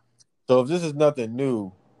 So if this is nothing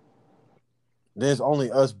new, then it's only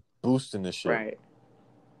us boosting the shit. Right.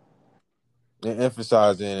 And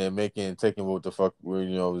emphasizing and taking what the fuck, what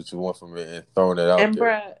you want from it and throwing it out there. And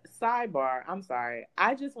bruh, sidebar, I'm sorry.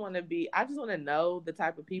 I just want to know the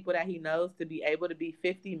type of people that he knows to be able to be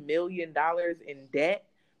 $50 million in debt.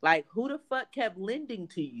 Like, who the fuck kept lending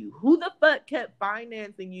to you? Who the fuck kept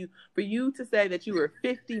financing you for you to say that you were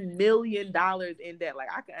 $50 million in debt? Like,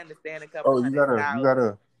 I can understand a couple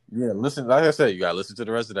 $100,000. Yeah, listen. Like I said, you gotta listen to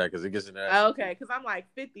the rest of that because it gets in there. Okay, because I'm like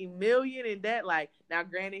 $50 million in debt. Like, now,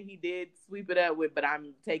 granted, he did sweep it up but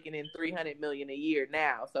I'm taking in $300 million a year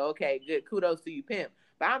now. So okay, good. Kudos to you, pimp.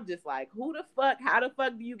 But I'm just like, how the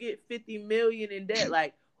fuck do you get $50 million in debt?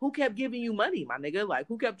 Like, who kept giving you money, my nigga? Like,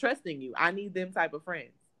 who kept trusting you? I need them type of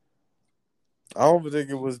friends. I don't think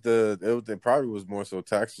it was it probably was more so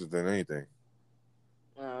taxes than anything.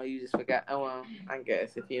 Oh, you just forgot. Oh, well, I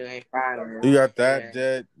guess if you ain't fine. You got that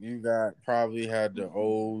debt. You probably had the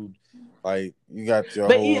old, like, you got your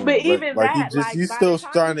but whole. But even like, that, he's still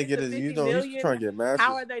trying to get his. He's trying to get masters.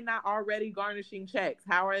 How are they not already garnishing checks?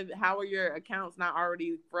 How are your accounts not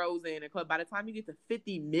already frozen? And by the time you get to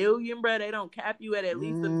 50 million, bro, they don't cap you at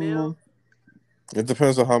least $1 million. It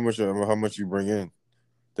depends on how much you bring in.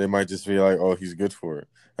 They might just be like, "Oh, he's good for it."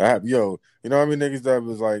 You know what I mean? Niggas that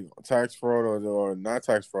was like tax fraud or not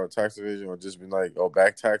tax fraud, tax evasion, or just be like, "Oh,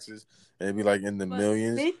 back taxes," and it'd be like in the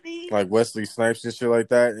millions, 50? like Wesley Snipes and shit like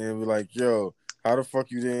that, and it'd be like, "Yo, how the fuck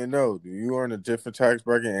you didn't know? You are in a different tax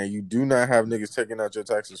bracket, and you do not have niggas taking out your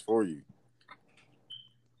taxes for you.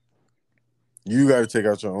 You got to take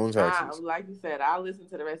out your own taxes." Like you said, I'll listen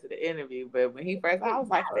to the rest of the interview, but when he first, I was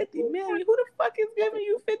like, 50 million? Who the fuck is giving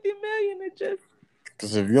you 50 million to just?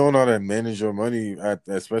 Because if you don't know how to manage your money,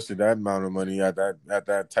 especially that amount of money at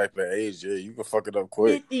that type of age, yeah, you can fuck it up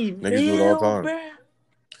quick. Niggas do it all the time. Bruh.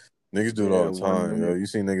 Niggas do it all the time. Yo, you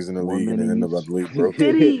see niggas in the league and they end up at the league broke.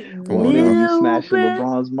 Come on, you smashing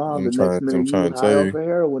LeBron's mom. The next minute you high off of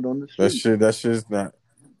heroin on the street. That shit's not.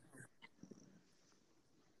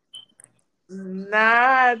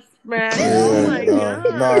 Nah, man. Oh my God.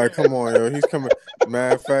 Nah, come on, yo. He's coming.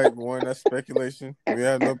 Matter of fact, one, that's speculation. We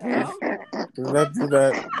have no proof. Do not do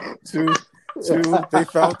that. Two, they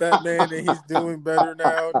found that man and he's doing better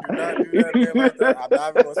now. Do not do that man like that. I'm not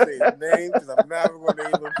even going to say his name because I'm never going to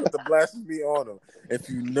even put the blasphemy on him. If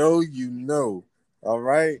you know, you know. All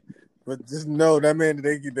right? But just know that man,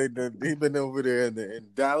 he been over there in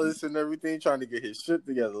Dallas and everything, trying to get his shit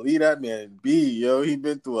together. Leave that man be, yo. He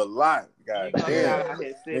been through a lot. God damn.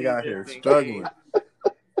 They got here struggling.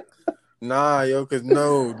 Nah, yo, cause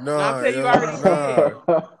no. No,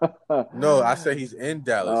 I said he's in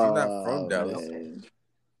Dallas. He's not from Dallas. Man.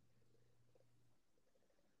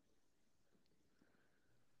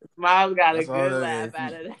 Mom got a good laugh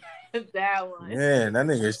out of that one. Man, that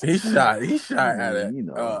nigga, he shot at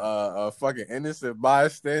a fucking innocent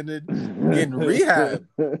bystander getting rehab.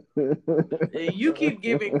 You keep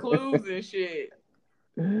giving clues and shit.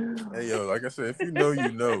 Hey, yo, like I said, if you know,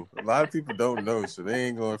 you know. A lot of people don't know, so they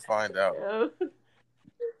ain't gonna find out.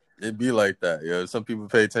 It be like that, yo. Some people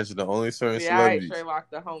pay attention to only certain celebrities. All right, Treylock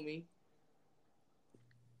the homie.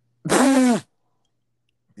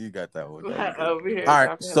 You got that one. Over here. All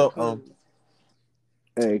right, so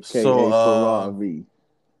AKA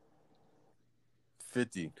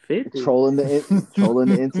 50. Trolling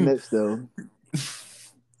the internet still.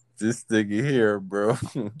 This nigga here, bro,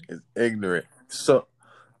 is ignorant. So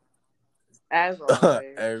as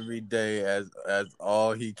always. Every day as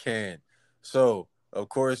all he can. So of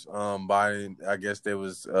course, Biden. I guess there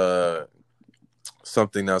was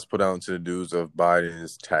something that was put out into the news of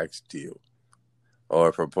Biden's tax deal,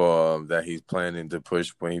 or that he's planning to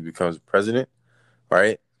push when he becomes president.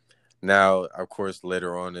 Right now, of course,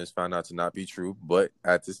 later on, it's found out to not be true. But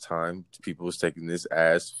at this time, people was taking this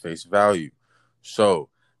as face value. So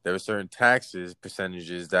there were certain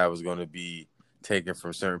percentages that was going to be taken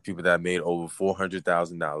from certain people that made over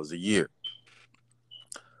 $400,000 a year.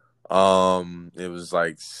 It was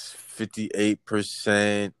like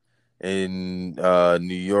 58% in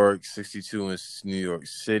New York, 62 in New York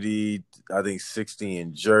City, I think 60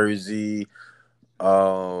 in Jersey.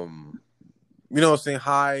 You know what I'm saying?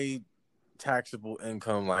 High taxable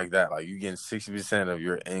income like that. Like you getting 60% of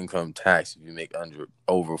your income tax if you make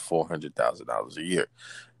over $400,000 a year.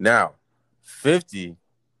 Now, 50,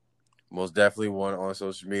 most definitely one on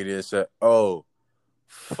social media said, "Oh,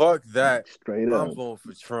 fuck that! Straight I'm up. voting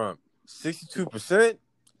for Trump." 62%?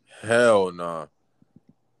 Hell nah.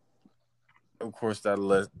 Of course,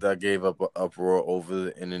 that gave up an uproar over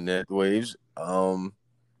the internet waves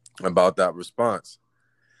about that response.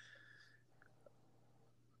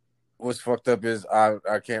 What's fucked up is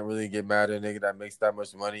I can't really get mad at a nigga that makes that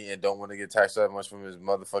much money and don't want to get taxed that much from his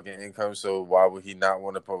motherfucking income. So why would he not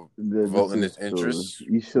want to vote in his interests?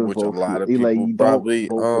 You should which vote a lot for, of people you probably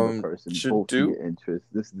don't vote for the person, should vote do. for your interests.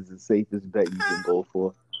 This is the safest bet you can go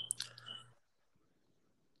for.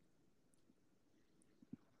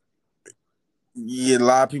 Yeah, a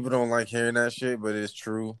lot of people don't like hearing that shit, but it's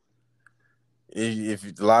true.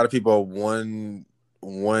 If a lot of people are one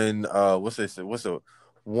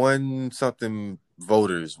one something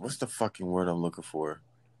voters. What's the fucking word I'm looking for?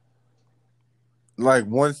 Like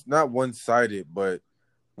not one-sided, but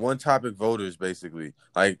one topic voters, basically.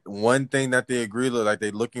 Like one thing that they agree with, like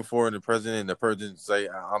they're looking for in the president, and the president say,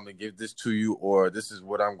 "I'm gonna give this to you," or "This is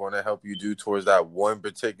what I'm going to help you do towards that one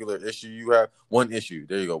particular issue you have." One issue.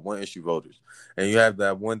 There you go. One issue voters, and you have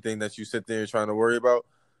that one thing that you sit there trying to worry about.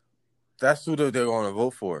 That's who they're going to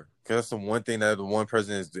vote for. Because that's the one thing that the one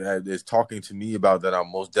president is talking to me about that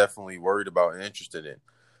I'm most definitely worried about and interested in.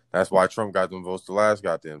 That's why Trump got them votes the last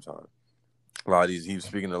goddamn time. He was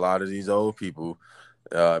speaking to a lot of these old people,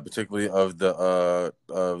 particularly of the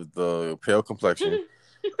pale complexion,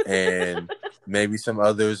 and maybe some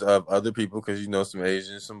others of other people, because some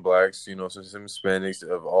Asians, some blacks, some Hispanics,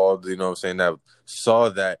 of all, what I'm saying, that saw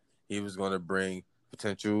that he was going to bring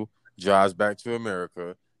potential jobs back to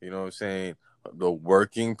America. You know what I'm saying? The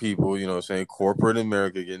working people, what I'm saying, corporate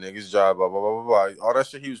America, get niggas job, blah, blah, blah, blah, blah. All that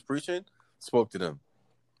shit he was preaching spoke to them.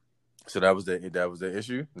 So that was the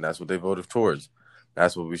issue, and that's what they voted towards.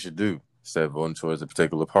 That's what we should do, instead of voting towards a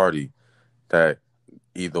particular party that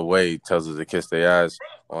either way tells us to kiss their ass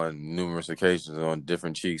on numerous occasions on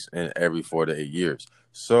different cheeks in every 4 to 8 years.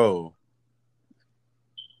 So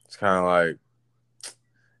it's kind of like,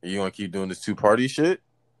 you want to keep doing this two-party shit?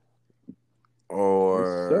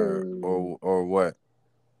 Or what?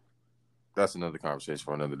 That's another conversation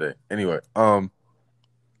for another day. Anyway,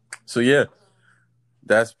 so yeah,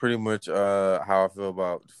 that's pretty much how I feel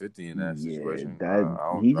about 50 in that situation.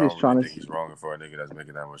 He's just trying to. Think he's wrong for a nigga that's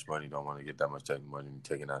making that much money don't want to get that much money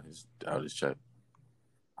taken out his check.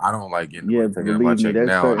 I don't like getting taken out my check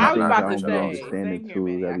now. I was about to say, understanding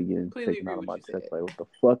too that we getting taken out of my check. Like, what the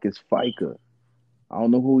fuck is FICA? I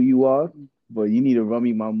don't know who you are, but you need to run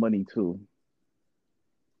me my money too.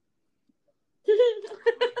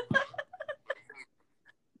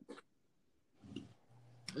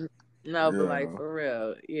 No, but like for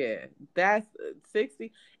real, yeah, that's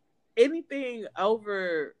 60. Anything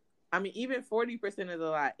over, I mean, even 40% is a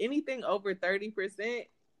lot. Anything over 30%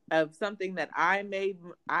 of something that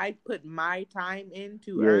I put my time in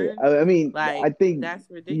to earn. I mean, like, I think that's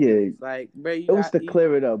ridiculous. Yeah, like, bro, it was to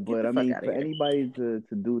clear it up, but I mean, for anybody to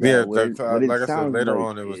do that, yeah, what like it sounds later like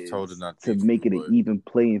on, it was told to make it an even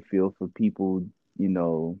playing field for people,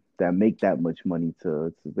 that make that much money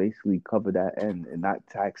to basically cover that end and not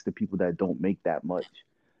tax the people that don't make that much.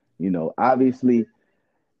 Obviously,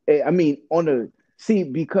 I mean,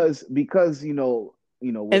 because what's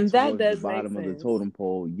that does the bottom of the totem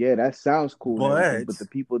pole. Yeah, that sounds cool, but the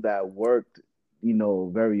people that worked,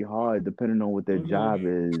 very hard, depending on what their job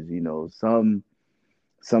is, some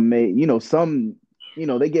may, some,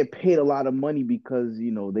 they get paid a lot of money because,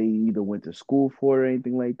 they either went to school for it or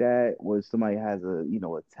anything like that, or somebody has a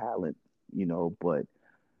talent, but,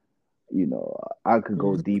 I could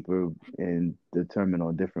go deeper and determine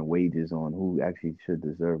on different wages on who actually should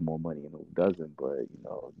deserve more money and who doesn't, but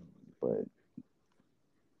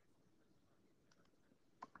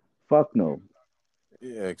fuck no.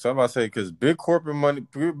 Yeah, because I'm about to say, because big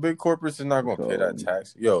corporates are not going to pay that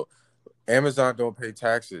tax. Yo, Amazon don't pay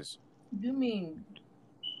taxes. You mean?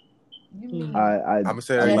 I'm gonna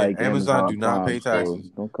say that again. like Amazon do not pay taxes.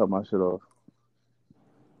 So don't cut my shit off.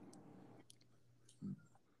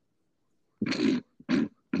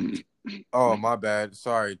 Oh, my bad.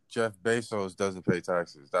 Sorry, Jeff Bezos doesn't pay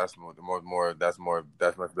taxes. That's that's much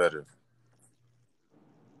better.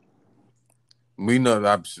 We know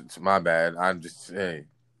that's my bad. I'm just saying,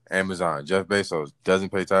 Amazon, Jeff Bezos doesn't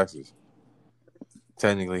pay taxes.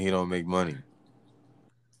 Technically, he don't make money.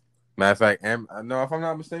 Matter of fact, no, if I'm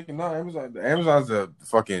not mistaken, no, Amazon's a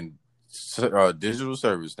fucking digital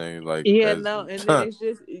service thing. Like, and then it's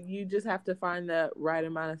just you just have to find the right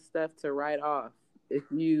amount of stuff to write off.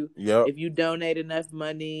 If you donate enough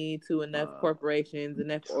money to enough corporations,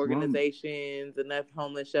 enough organizations, enough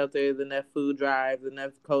homeless shelters, enough food drives,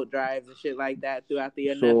 enough coat drives and shit like that throughout the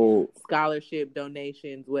enough scholarship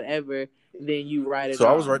donations, whatever, then you write it off. So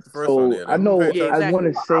I was right the first time. I know. I want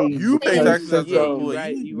to say you pay taxes as an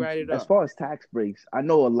employee. You write it off. As far as tax breaks, I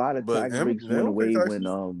know a lot of tax breaks went away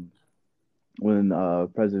when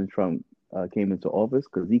President Trump came into office,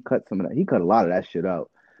 because he cut some of that. He cut a lot of that shit out.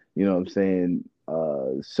 You know what I'm saying?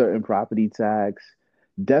 Certain property tax,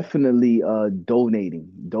 definitely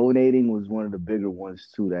donating was one of the bigger ones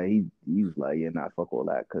too, that he was like, yeah, nah, fuck all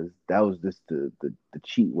that, because that was just the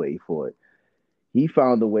cheap way for it. He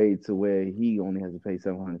found a way to where he only has to pay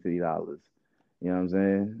 $750. You know what I'm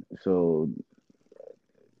saying? So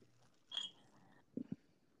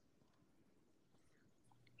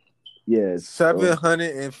yeah,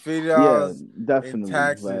 $750 definitely, in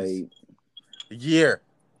taxes a year.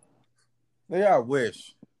 Yeah, I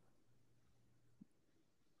wish.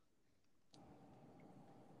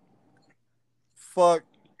 Fuck.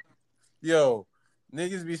 Yo,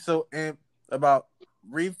 niggas be so amped about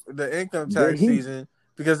the income tax season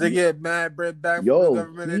because they get mad bread back from the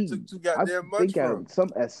government. It took too goddamn much from.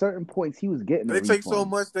 At certain points he was getting. They take so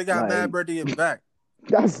much they got mad bread to get back.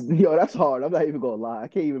 That's hard. I'm not even gonna lie. I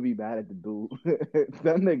can't even be mad at the dude.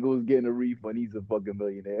 That nigga was getting a refund. He's a fucking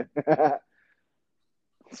millionaire.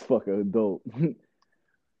 It's fucking dope.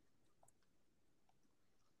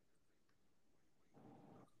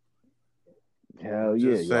 Hell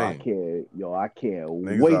yeah, I can't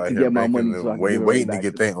wait to get my money so I can waiting to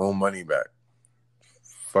get their own money back.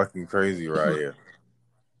 Fucking crazy right here.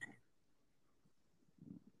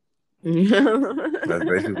 That's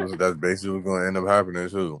basically what's gonna end up happening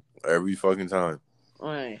too. Every fucking time.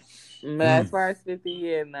 Right. But as far as 50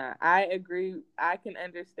 years now, I agree. I can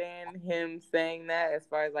understand him saying that as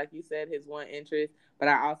far as, like you said, his one interest. But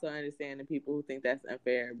I also understand the people who think that's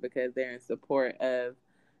unfair because they're in support of,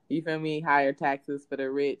 you feel me, higher taxes for the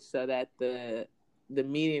rich so that the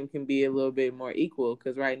median can be a little bit more equal.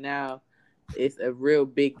 Because right now, it's a real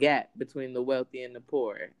big gap between the wealthy and the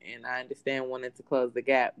poor. And I understand wanting to close the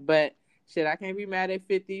gap. But shit, I can't be mad at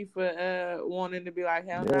 50 for wanting to be like,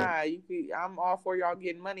 hell nah, I'm all for y'all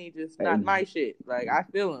getting money, just not my shit. Like, I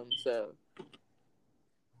feel him, so.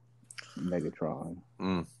 Megatron.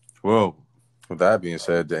 Well, with that being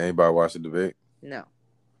said, did anybody watch the debate? No.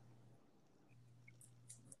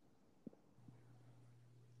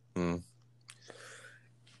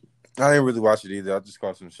 I didn't really watch it either. I just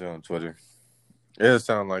caught some shit on Twitter. It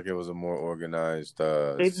sounded like it was a more organized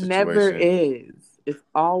situation. Never is. It's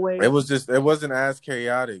always. It wasn't as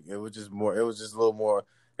chaotic. It was just a little more.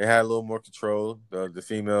 It had a little more control. The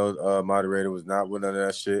female moderator was not with none of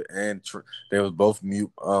that shit, and there was both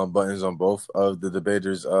mute buttons on both of the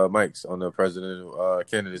debaters' mics, on the president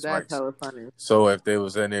candidates' mics. That's hella funny. So if they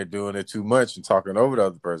was in there doing it too much and talking over the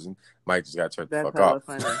other person, Mike just got turned the fuck off.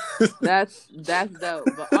 Funny. That's dope.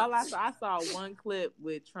 But all I saw one clip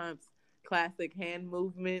with Trump's classic hand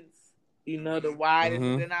movements. You know, the wide,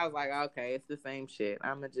 and then I was like, okay, it's the same shit.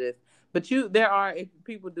 But if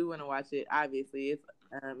people do want to watch it, obviously it's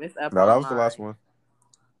up. No, that was the last one.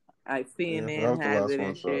 Like CNN has it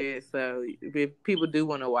and shit. So if people do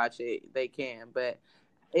want to watch it, they can. But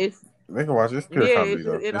they can watch it. It's pure comedy,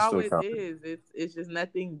 though. It always is. It's just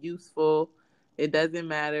nothing useful. It doesn't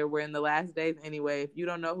matter. We're in the last days anyway. If you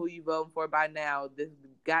don't know who you voting for by now, this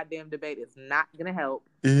goddamn debate is not gonna help.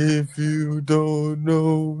 If you don't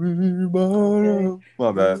know me by now,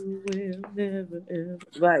 my bad. You will never ever.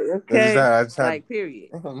 Like, okay, like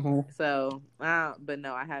period. So, but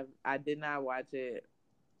no, I did not watch it,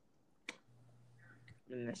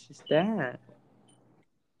 and that's just that.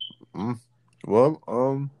 Well,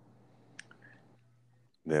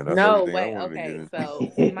 yeah, that's no, wait, okay.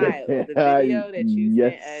 So, Smile, the video that you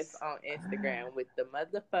sent us on Instagram with the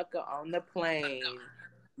motherfucker on the plane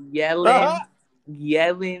yelling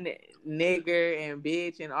nigger and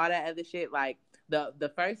bitch and all that other shit. Like,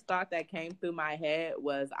 the first thought that came through my head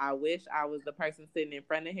was, I wish I was the person sitting in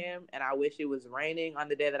front of him, and I wish it was raining on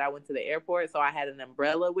the day that I went to the airport, so I had an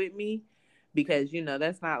umbrella with me. Because, you know,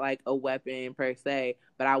 that's not like a weapon per se.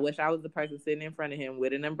 But I wish I was the person sitting in front of him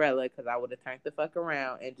with an umbrella, because I would have turned the fuck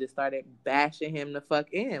around and just started bashing him the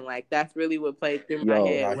fuck in. Like, that's really what played through my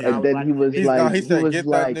head. When and then he was like, he said, get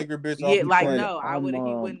that nigger bitch off the plane. No, I wouldn't,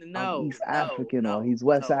 he wouldn't know. He's African or he's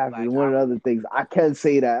West African. Like, one of the other things. I can't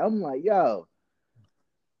say that. I'm like, yo.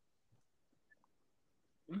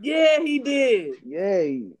 Yeah, he did. Yeah.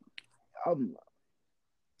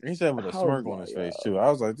 He said with a smirk on his face too. I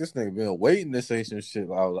was like, this nigga been waiting to say some shit.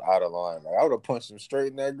 I was out of line. Like, I would have punched him straight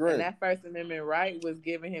in that grin. And that First Amendment right was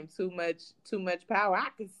giving him too much power. I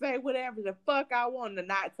can say whatever the fuck I want,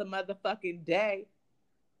 not some motherfucking day.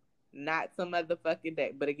 Not some motherfucking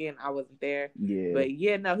day. But again, I wasn't there. Yeah. But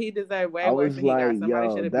yeah, no, he deserved way worse than he got.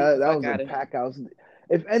 Somebody should have beat the fuck out of him. Pack house.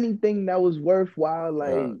 If anything, that was worthwhile.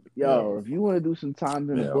 Like, if you want to do some time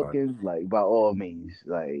in the bookings, like, by all means,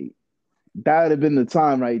 like, that would have been the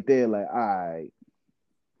time right there. Like, all right.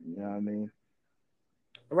 You know what I mean?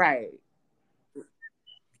 Right.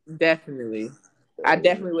 Definitely. I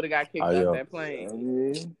definitely would have got kicked off that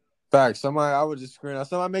plane. Facts. I would just scream out,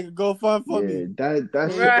 somebody make a GoFund for me.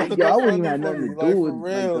 That's right. I wouldn't even have nothing to do with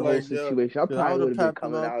the whole situation. I probably would have been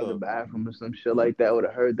coming out of the bathroom or some shit like that. Would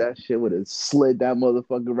have heard that shit. Would have slid that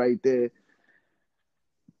motherfucker right there.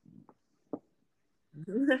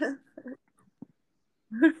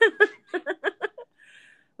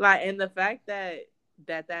 Like, and the fact that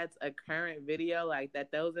that's a current video, like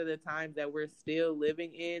that those are the times that we're still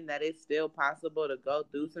living in, that it's still possible to go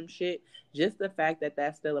through some shit. Just the fact that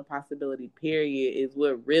that's still a possibility, period, is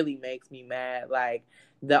what really makes me mad. Like,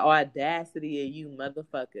 the audacity of you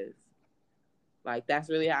motherfuckers. Like, that's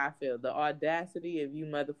really how I feel. The audacity of you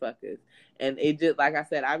motherfuckers. And it just, like I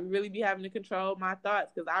said, I really be having to control my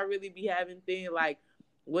thoughts, because I really be having things like,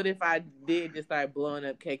 what if I did just start blowing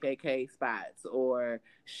up KKK spots or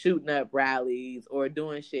shooting up rallies or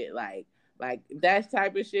doing shit like that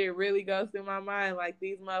type of shit really goes through my mind. Like,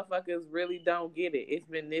 these motherfuckers really don't get it. It's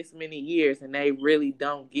been this many years and they really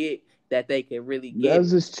don't get that they can really get it.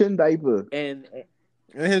 That's his chin diaper. And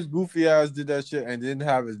his goofy ass did that shit and didn't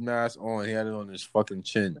have his mask on. He had it on his fucking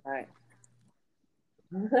chin. Right.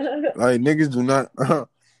 Like, niggas do not...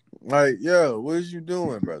 Like, yo, what is you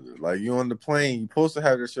doing, brother? Like, you on the plane, you supposed to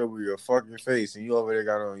have this shit over your fucking face, and you over there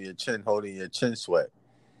got on your chin, holding your chin sweat.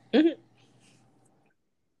 Mm-hmm.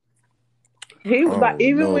 He was like,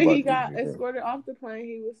 even when he got escorted off the plane,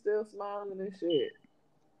 he was still smiling and shit.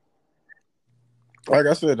 Like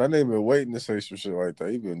I said, that nigga been waiting to say some shit like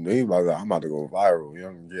that. He like, I'm about to go viral.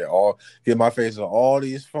 You know, get my face on all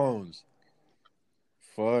these phones.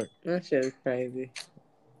 Fuck. That shit is crazy.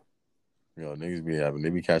 Yo, niggas they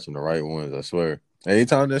be catching the right ones, I swear.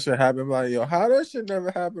 Anytime that shit happen, I'm like, yo, how that shit never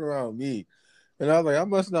happened around me? And I was like, I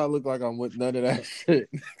must not look like I'm with none of that shit.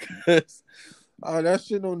 Because that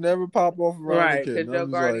shit don't never pop off around right, the kid. Because your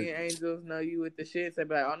guardian angels know you with the shit. So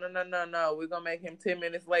be like, oh, no. We're going to make him 10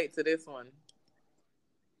 minutes late to this one.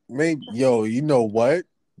 Maybe, yo, you know what?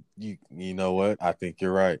 You know what? I think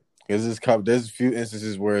you're right. Because there's a few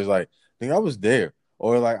instances where it's like, I think I was there.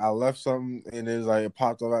 Or like I left something and it's like it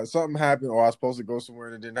popped up, like something happened, or I was supposed to go somewhere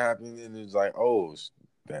and it didn't happen, and it's like, oh,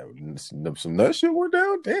 some nut shit went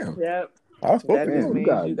down. Damn. Yep. I was that just means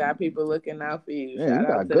you got people looking out for you. Yeah, you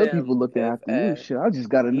got good people looking after you. Shit, I just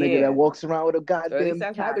got a nigga that walks around with a goddamn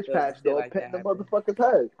Cabbage Patch dog like petting the motherfucker's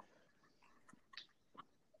head.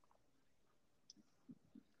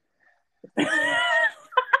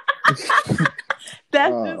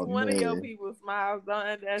 That's just one of your people's smiles. Don't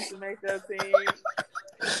underestimate your team.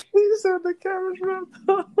 He said the camera's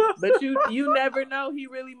But you never know. He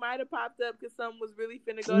really might have popped up because something was really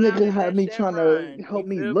finna go down. Nigga had me trying to help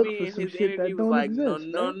me look for some shit that don't like, exist.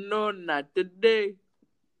 No, not today.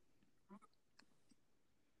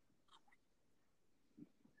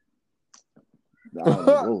 I don't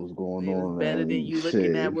know what was going on. Was better than you shit.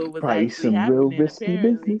 looking at what was probably actually some happening, real risky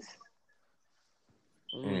business.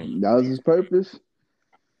 That was his purpose.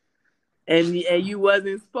 And you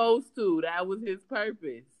wasn't supposed to. That was his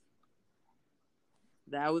purpose.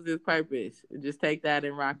 That was his purpose. Just take that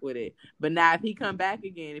and rock with it. But now, if he come back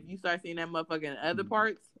again, if you start seeing that motherfucker in other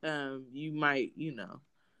parts, you might, no.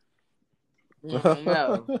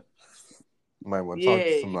 Might want to talk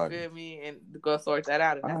to somebody. You feel me? And go sort that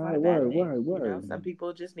out. And that's not word. You know, some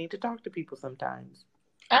people just need to talk to people sometimes.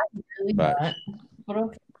 I really not. But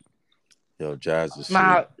okay. Yo, Jazz is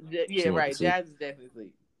asleep. Yeah, right. Jazz is definitely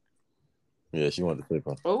asleep. Yeah, she wanted to sleep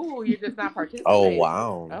on. Oh, you're just not participating. Oh,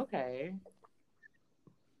 wow. Okay.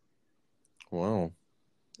 Wow.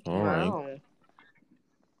 All right.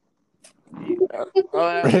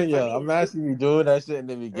 Yeah, I'm asking you doing that shit and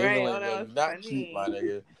then be giggling. Right, you're not cute, my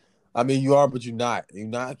nigga. I mean, you are, but you're not. You're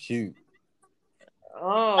not cute.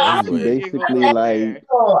 Oh, anyway. Basically, like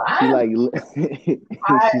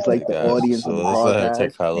she's like the audience. So let's let her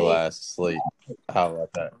take her little ass to sleep. How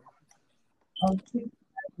about that?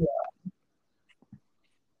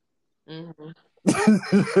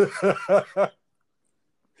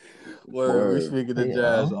 Word. We speaking to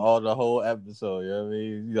Jazz all the whole episode. You know what I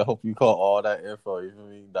mean? I hope you caught all that info. You feel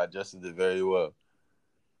me? Digested it very well.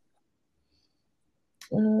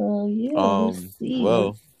 We'll see.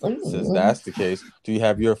 Well, since that's the case, do you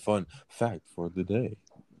have your fun fact for the day?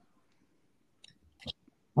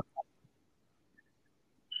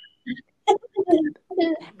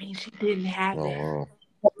 That means she didn't have it. Wow.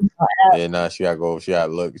 Yeah, nah, she gotta go. She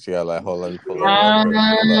gotta look. She gotta like, hold on, pull up.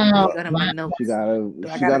 Go to my notes. She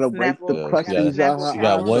gotta break the questions. She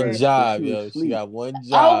got one job, yo. She got one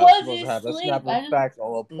job. I wasn't supposed to have asleep. Snapple facts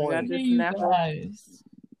on point.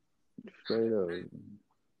 Straight up.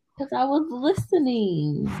 Because I was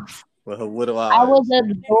listening. Well, what do I was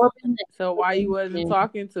absorbing it. So why you wasn't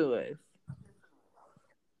talking to us?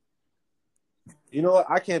 You know what?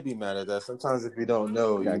 I can't be mad at that. Sometimes if you don't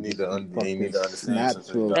know, you need to understand.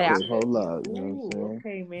 Hold up. You know what I'm saying?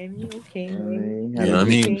 Okay, man. Okay, man. You know what I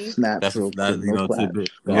mean? Snaps That's you know, tidbit.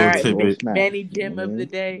 All right, Manny gem of the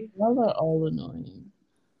day. Y'all are all annoying.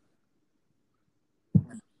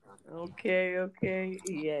 Okay.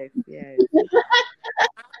 Yes.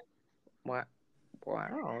 What?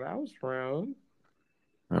 Wow, that was wrong.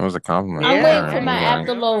 That was a compliment. I'm waiting for my app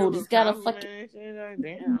to load. It's got a fucking...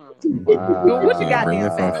 Damn. Wow. What you got there?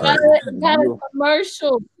 Got a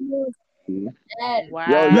commercial. Wow.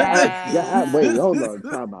 Yo, wait, hold on.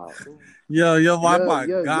 Time out. Yo, Wi-Fi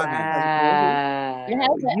got me.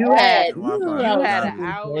 You had an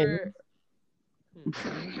hour.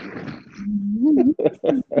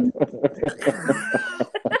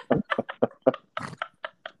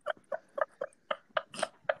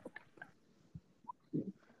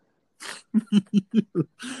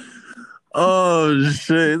 Oh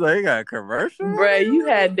shit! Like you got a commercial, bruh. You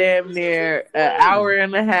had damn near an hour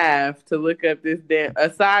and a half to look up this damn.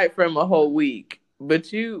 Aside from a whole week, but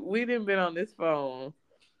we didn't been on this phone.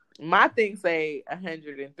 My thing say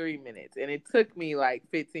 103 minutes, and it took me like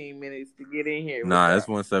 15 minutes to get in here. Nah, it's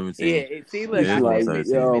 117. Yeah, see, look, it's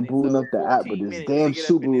like booting up the app, but this damn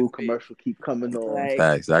Subaru commercial keep coming on. Like,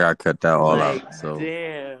 facts. I gotta cut that all out. So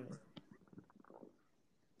damn.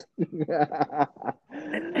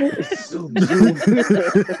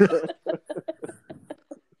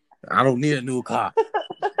 I don't need a new car.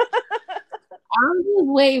 I'm just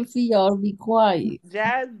waiting for y'all to be quiet.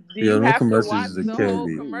 Jazz, do you have to watch the whole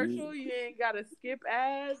commercial? You ain't gotta skip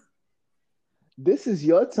ads. This is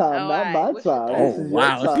your time, not my time. Oh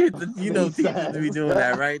wow! You know, teachers be doing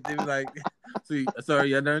that, right? They be like, "Sorry,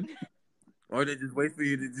 you're done," or they just wait for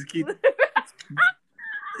you to just keep.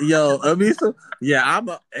 Yo, Amisa, yeah,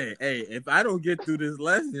 hey, if I don't get through this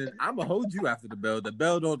lesson, I'm gonna hold you after the bell. The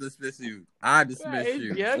bell don't dismiss you. I dismiss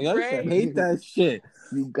you. I used to hate that shit.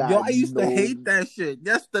 I used to hate that shit.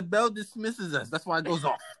 Yes, the bell dismisses us. That's why it goes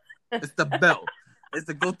off. It's the bell. It's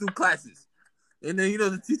to go through classes. And then,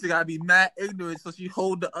 the teacher gotta be mad ignorant, so she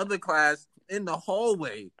hold the other class in the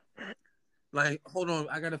hallway. Like, hold on,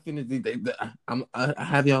 I gotta finish. I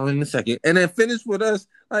have y'all in a second, and then finish with us.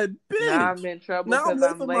 Like, bitch. Now I'm in trouble because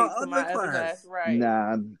I'm late to my other class. Right?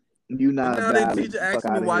 Nah, you not. Now the teacher asked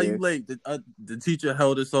me why you late. The teacher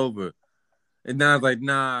held us over, and now it's like,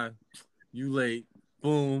 nah, you late.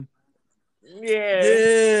 Boom.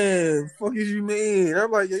 Yeah. Fuck is you mean?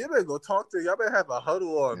 I'm like, yo, you better go talk to her. Y'all better have a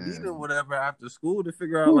huddle or a meeting or whatever after school to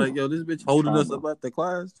figure out, like, yo, this bitch holding us up at the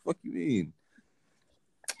class. Fuck you mean?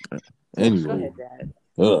 Anyway, go ahead, Dad.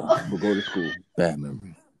 We'll go to school. Bad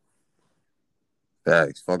memory.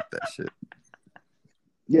 Facts. Fuck that shit.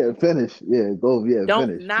 Yeah, finish. Yeah, go. Yeah, don't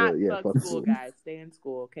finish. Not fuck school, guys. Stay in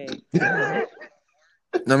school, okay? I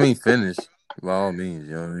mean, finish by all means.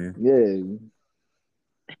 You know what I mean? Yeah.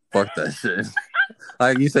 Fuck that shit.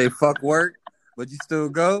 Like you say, fuck work, but you still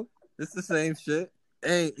go. It's the same shit.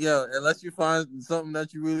 Hey, yo, unless you find something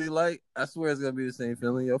that you really like, I swear it's gonna be the same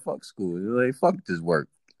feeling. Yo, fuck school. You're like, fuck this work.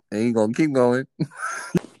 And you gonna keep going.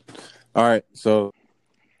 All right, so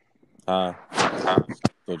Jazz,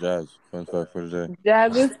 fun fact for today.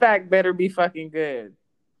 Jazz, this fact better be fucking good.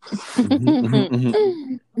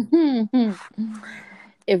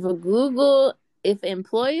 If an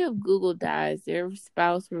employee of Google dies, their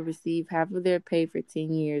spouse will receive half of their pay for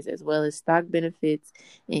 10 years, as well as stock benefits,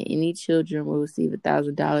 and any children will receive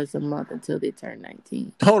 $1,000 a month until they turn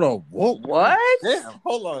 19. Hold on. Whoa. What? Damn.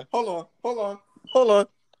 Hold on.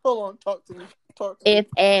 Talk to me. If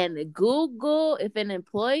an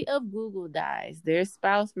employee of Google dies, their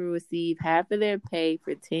spouse will receive half of their pay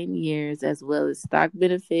for 10 years, as well as stock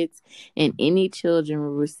benefits, and any children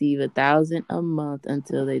will receive $1,000 a month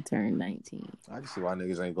until they turn 19. I can see why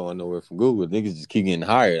niggas ain't going nowhere from Google. Niggas just keep getting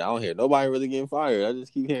hired. I don't hear nobody really getting fired. I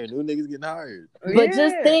just keep hearing new niggas getting hired. But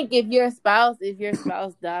just think, if your spouse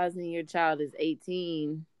dies and your child is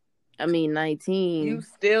 19, 19. You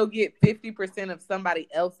still get 50% of somebody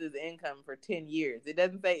else's income for 10 years. It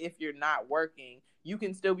doesn't say if you're not working, you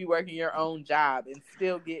can still be working your own job and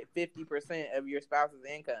still get 50% of your spouse's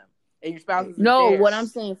income. And your spouse is what I'm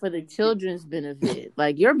saying for the children's benefit.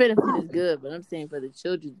 Like, your benefit is good, but I'm saying for the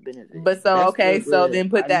children's benefit. But so then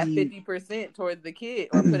put that 50% towards the kid,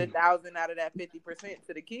 or put 1,000 out of that 50%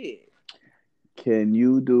 to the kid. Can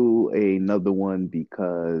you do another one,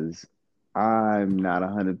 because I'm not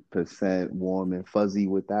 100% warm and fuzzy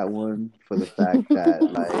with that one, for the fact that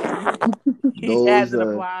like he hasn't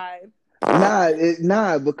applied.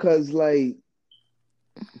 Nah, because like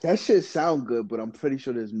that shit sound good, but I'm pretty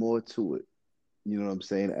sure there's more to it. You know what I'm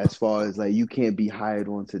saying? As far as like, you can't be hired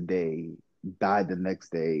on today, die the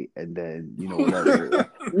next day, and then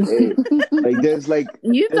whatever. Like there's like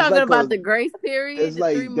you talking like about the grace period. It's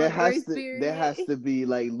like there has to be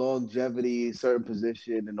like longevity, certain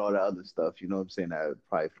position, and all the other stuff. You know what I'm saying? That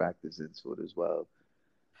probably factors into it as well.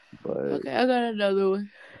 But okay, I got another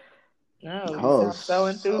one. Oh, so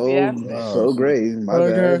enthusiastic. So great. My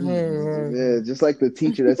bad. Yeah, just like the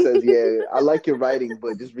teacher that says, "Yeah, I like your writing,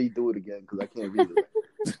 but just redo it again because I can't read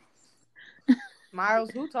it."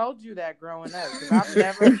 Miles, who told you that growing up? Because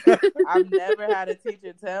I've never had a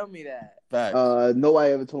teacher tell me that. Facts.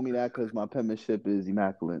 Nobody ever told me that, because my penmanship is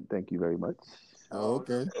immaculate. Thank you very much. Oh,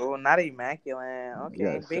 okay. Oh, not immaculate. Okay,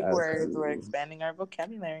 yes, big absolutely. Words. We're expanding our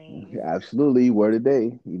vocabulary. Absolutely, word a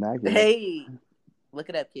day. Immaculate. Hey, look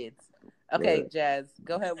it up, kids. Okay, Jazz,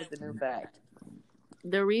 go ahead with the new fact.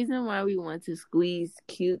 The reason why we want to squeeze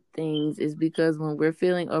cute things is because when we're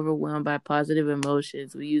feeling overwhelmed by positive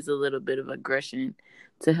emotions, we use a little bit of aggression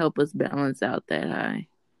to help us balance out that high.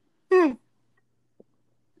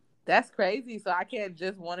 That's crazy. So I can't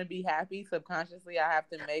just want to be happy. Subconsciously, I have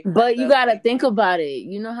to make. But you got to think about it.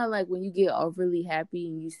 You know how like when you get overly happy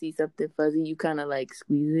and you see something fuzzy, you kind of like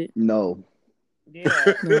squeeze it? No. Yeah.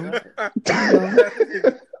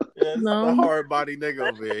 No. The hard body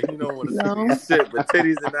nigga over here. He don't want to see shit but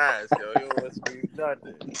titties and ass, yo. He don't want to see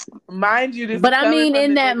nothing. Mind you, this but I mean,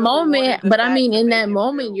 in that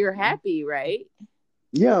moment, you're happy, right?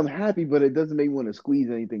 Yeah, I'm happy, but it doesn't make me want to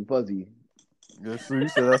squeeze anything fuzzy. Yeah, so you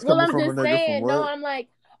said that's coming from a nigga saying, from work? No, I'm like,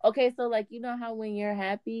 okay, so like, you know how when you're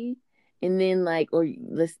happy, and then like, or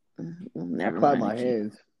let's never clap my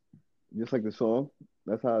hands, just like the song.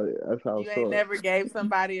 That's how you ain't never gave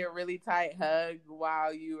somebody a really tight hug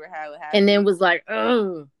while you were happy, and then was like,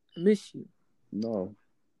 "Oh, miss you." No.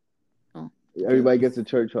 Oh. Everybody gets a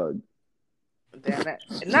church hug. Damn that!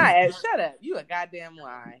 Nah, shut up. You a goddamn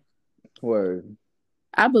lie. Word.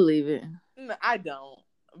 I believe it. No, I don't.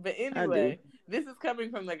 But anyway, this is coming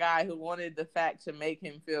from the guy who wanted the fact to make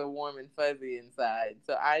him feel warm and fuzzy inside.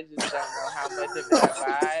 So I just don't know how much of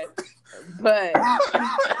that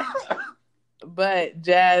vibe. But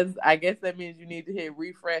Jazz, I guess that means you need to hit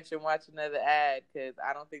refresh and watch another ad, because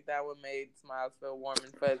I don't think that one made Smiles feel warm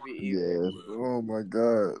and fuzzy either. Yeah. Oh my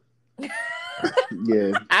God.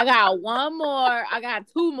 Yeah. I got one more. I got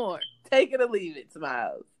two more. Take it or leave it,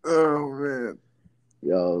 Smiles. Oh man.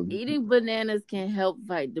 Yo. Eating bananas can help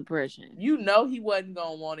fight depression. You know he wasn't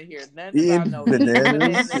gonna want to hear nothing about no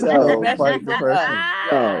bananas. Fight depression.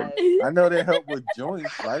 I know they help with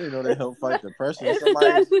joints. I didn't know they help fight depression.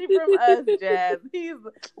 Especially from us, Jazz.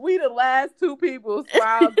 We the last two people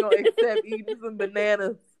Smiles gonna accept eating some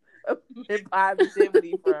bananas and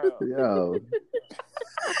positivity from. Yo.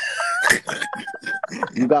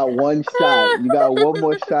 You got one shot. You got one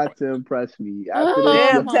more shot to impress me. After this,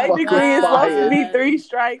 damn, technically it's supposed to be 3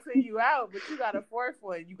 strikes and you out, but you got a 4th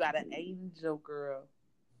one. You got an angel girl.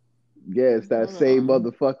 Yeah, it's that same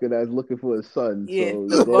motherfucker that's looking for his son. Yeah,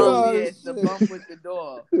 so, the bump with the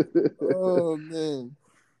door. Oh man.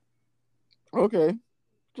 Okay.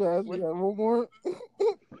 Jazz, you got one more?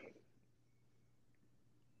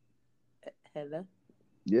 Hello?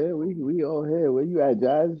 Yeah, we all here. Where you at,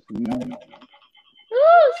 Jazz?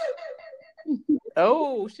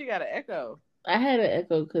 Oh, she got an echo. I had an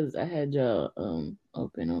echo because I had y'all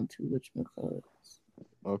open on to whatchamacallit.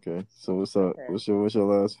 Okay, so what's up? Okay. What's your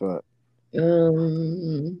last fact?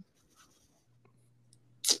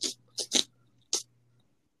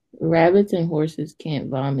 Rabbits and horses can't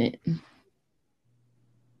vomit.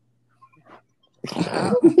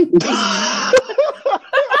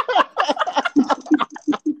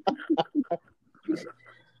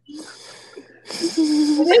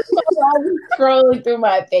 I was scrolling through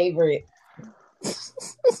my favorite.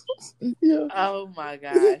 Yeah. Oh my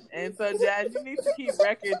gosh. And so, Jazz, you need to keep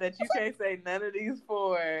record that you can't say none of these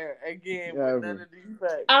 4 again with none of these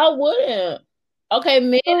facts. I wouldn't. Okay,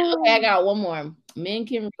 men. Okay, I got one more. Men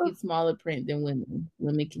can read smaller print than women.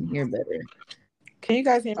 Women can hear better. Can you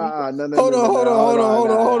guys hear me? Hold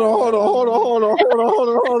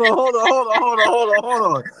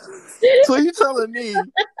on. So you telling me,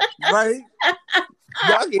 right?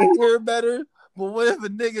 Y'all can hear better, but what if a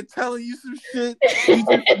nigga telling you some shit, you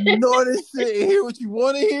just ignore this shit and hear what you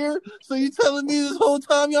want to hear? So you telling me this whole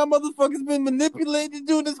time y'all motherfuckers been manipulated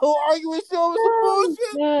doing this whole arguing show with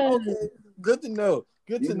some bullshit? Okay, good to know.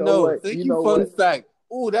 Good to know. What? Thank you. Fun fact.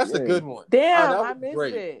 Ooh, that's a good one. Damn, I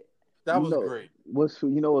missed it. That was great. What's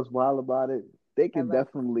wild about it? They can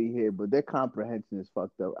definitely hear, but their comprehension is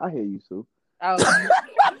fucked up. I hear you, Sue. Oh,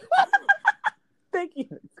 thank you,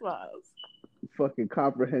 Smiles. Fucking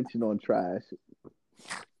comprehension on trash.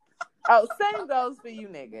 Oh, same goes for you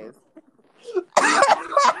niggas.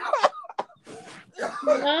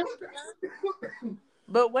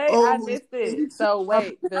 But wait, I missed it. So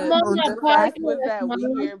wait, the fact was that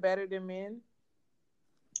we hear better than men.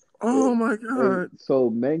 Oh my god!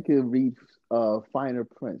 So men can read finer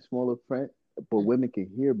print, smaller print, but women can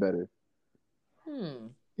hear better.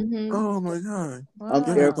 Mm-hmm. Oh my god!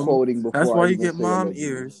 I'm air quoting before. That's why you get mom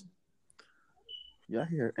ears. Y'all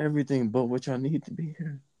hear everything but what y'all need to be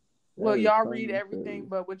hearing. Well, y'all read everything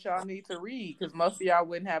but what y'all need to read, because most of y'all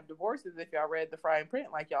wouldn't have divorces if y'all read the fine print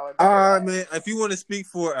like y'all are. Man, if you want to speak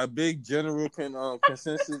for a big general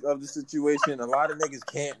consensus of the situation, a lot of niggas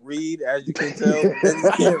can't read, as you can tell.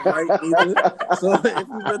 Niggas can't write either. So if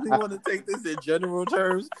you really want to take this in general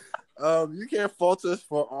terms, you can't fault us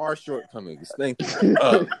for our shortcomings. Thank you.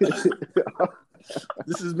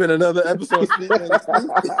 This has been another episode of Speak on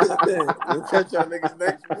the We'll catch y'all niggas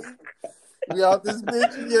next week. We out this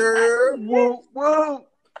bitch here. Whoa, whoa.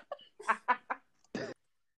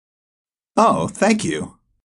 Oh, thank you.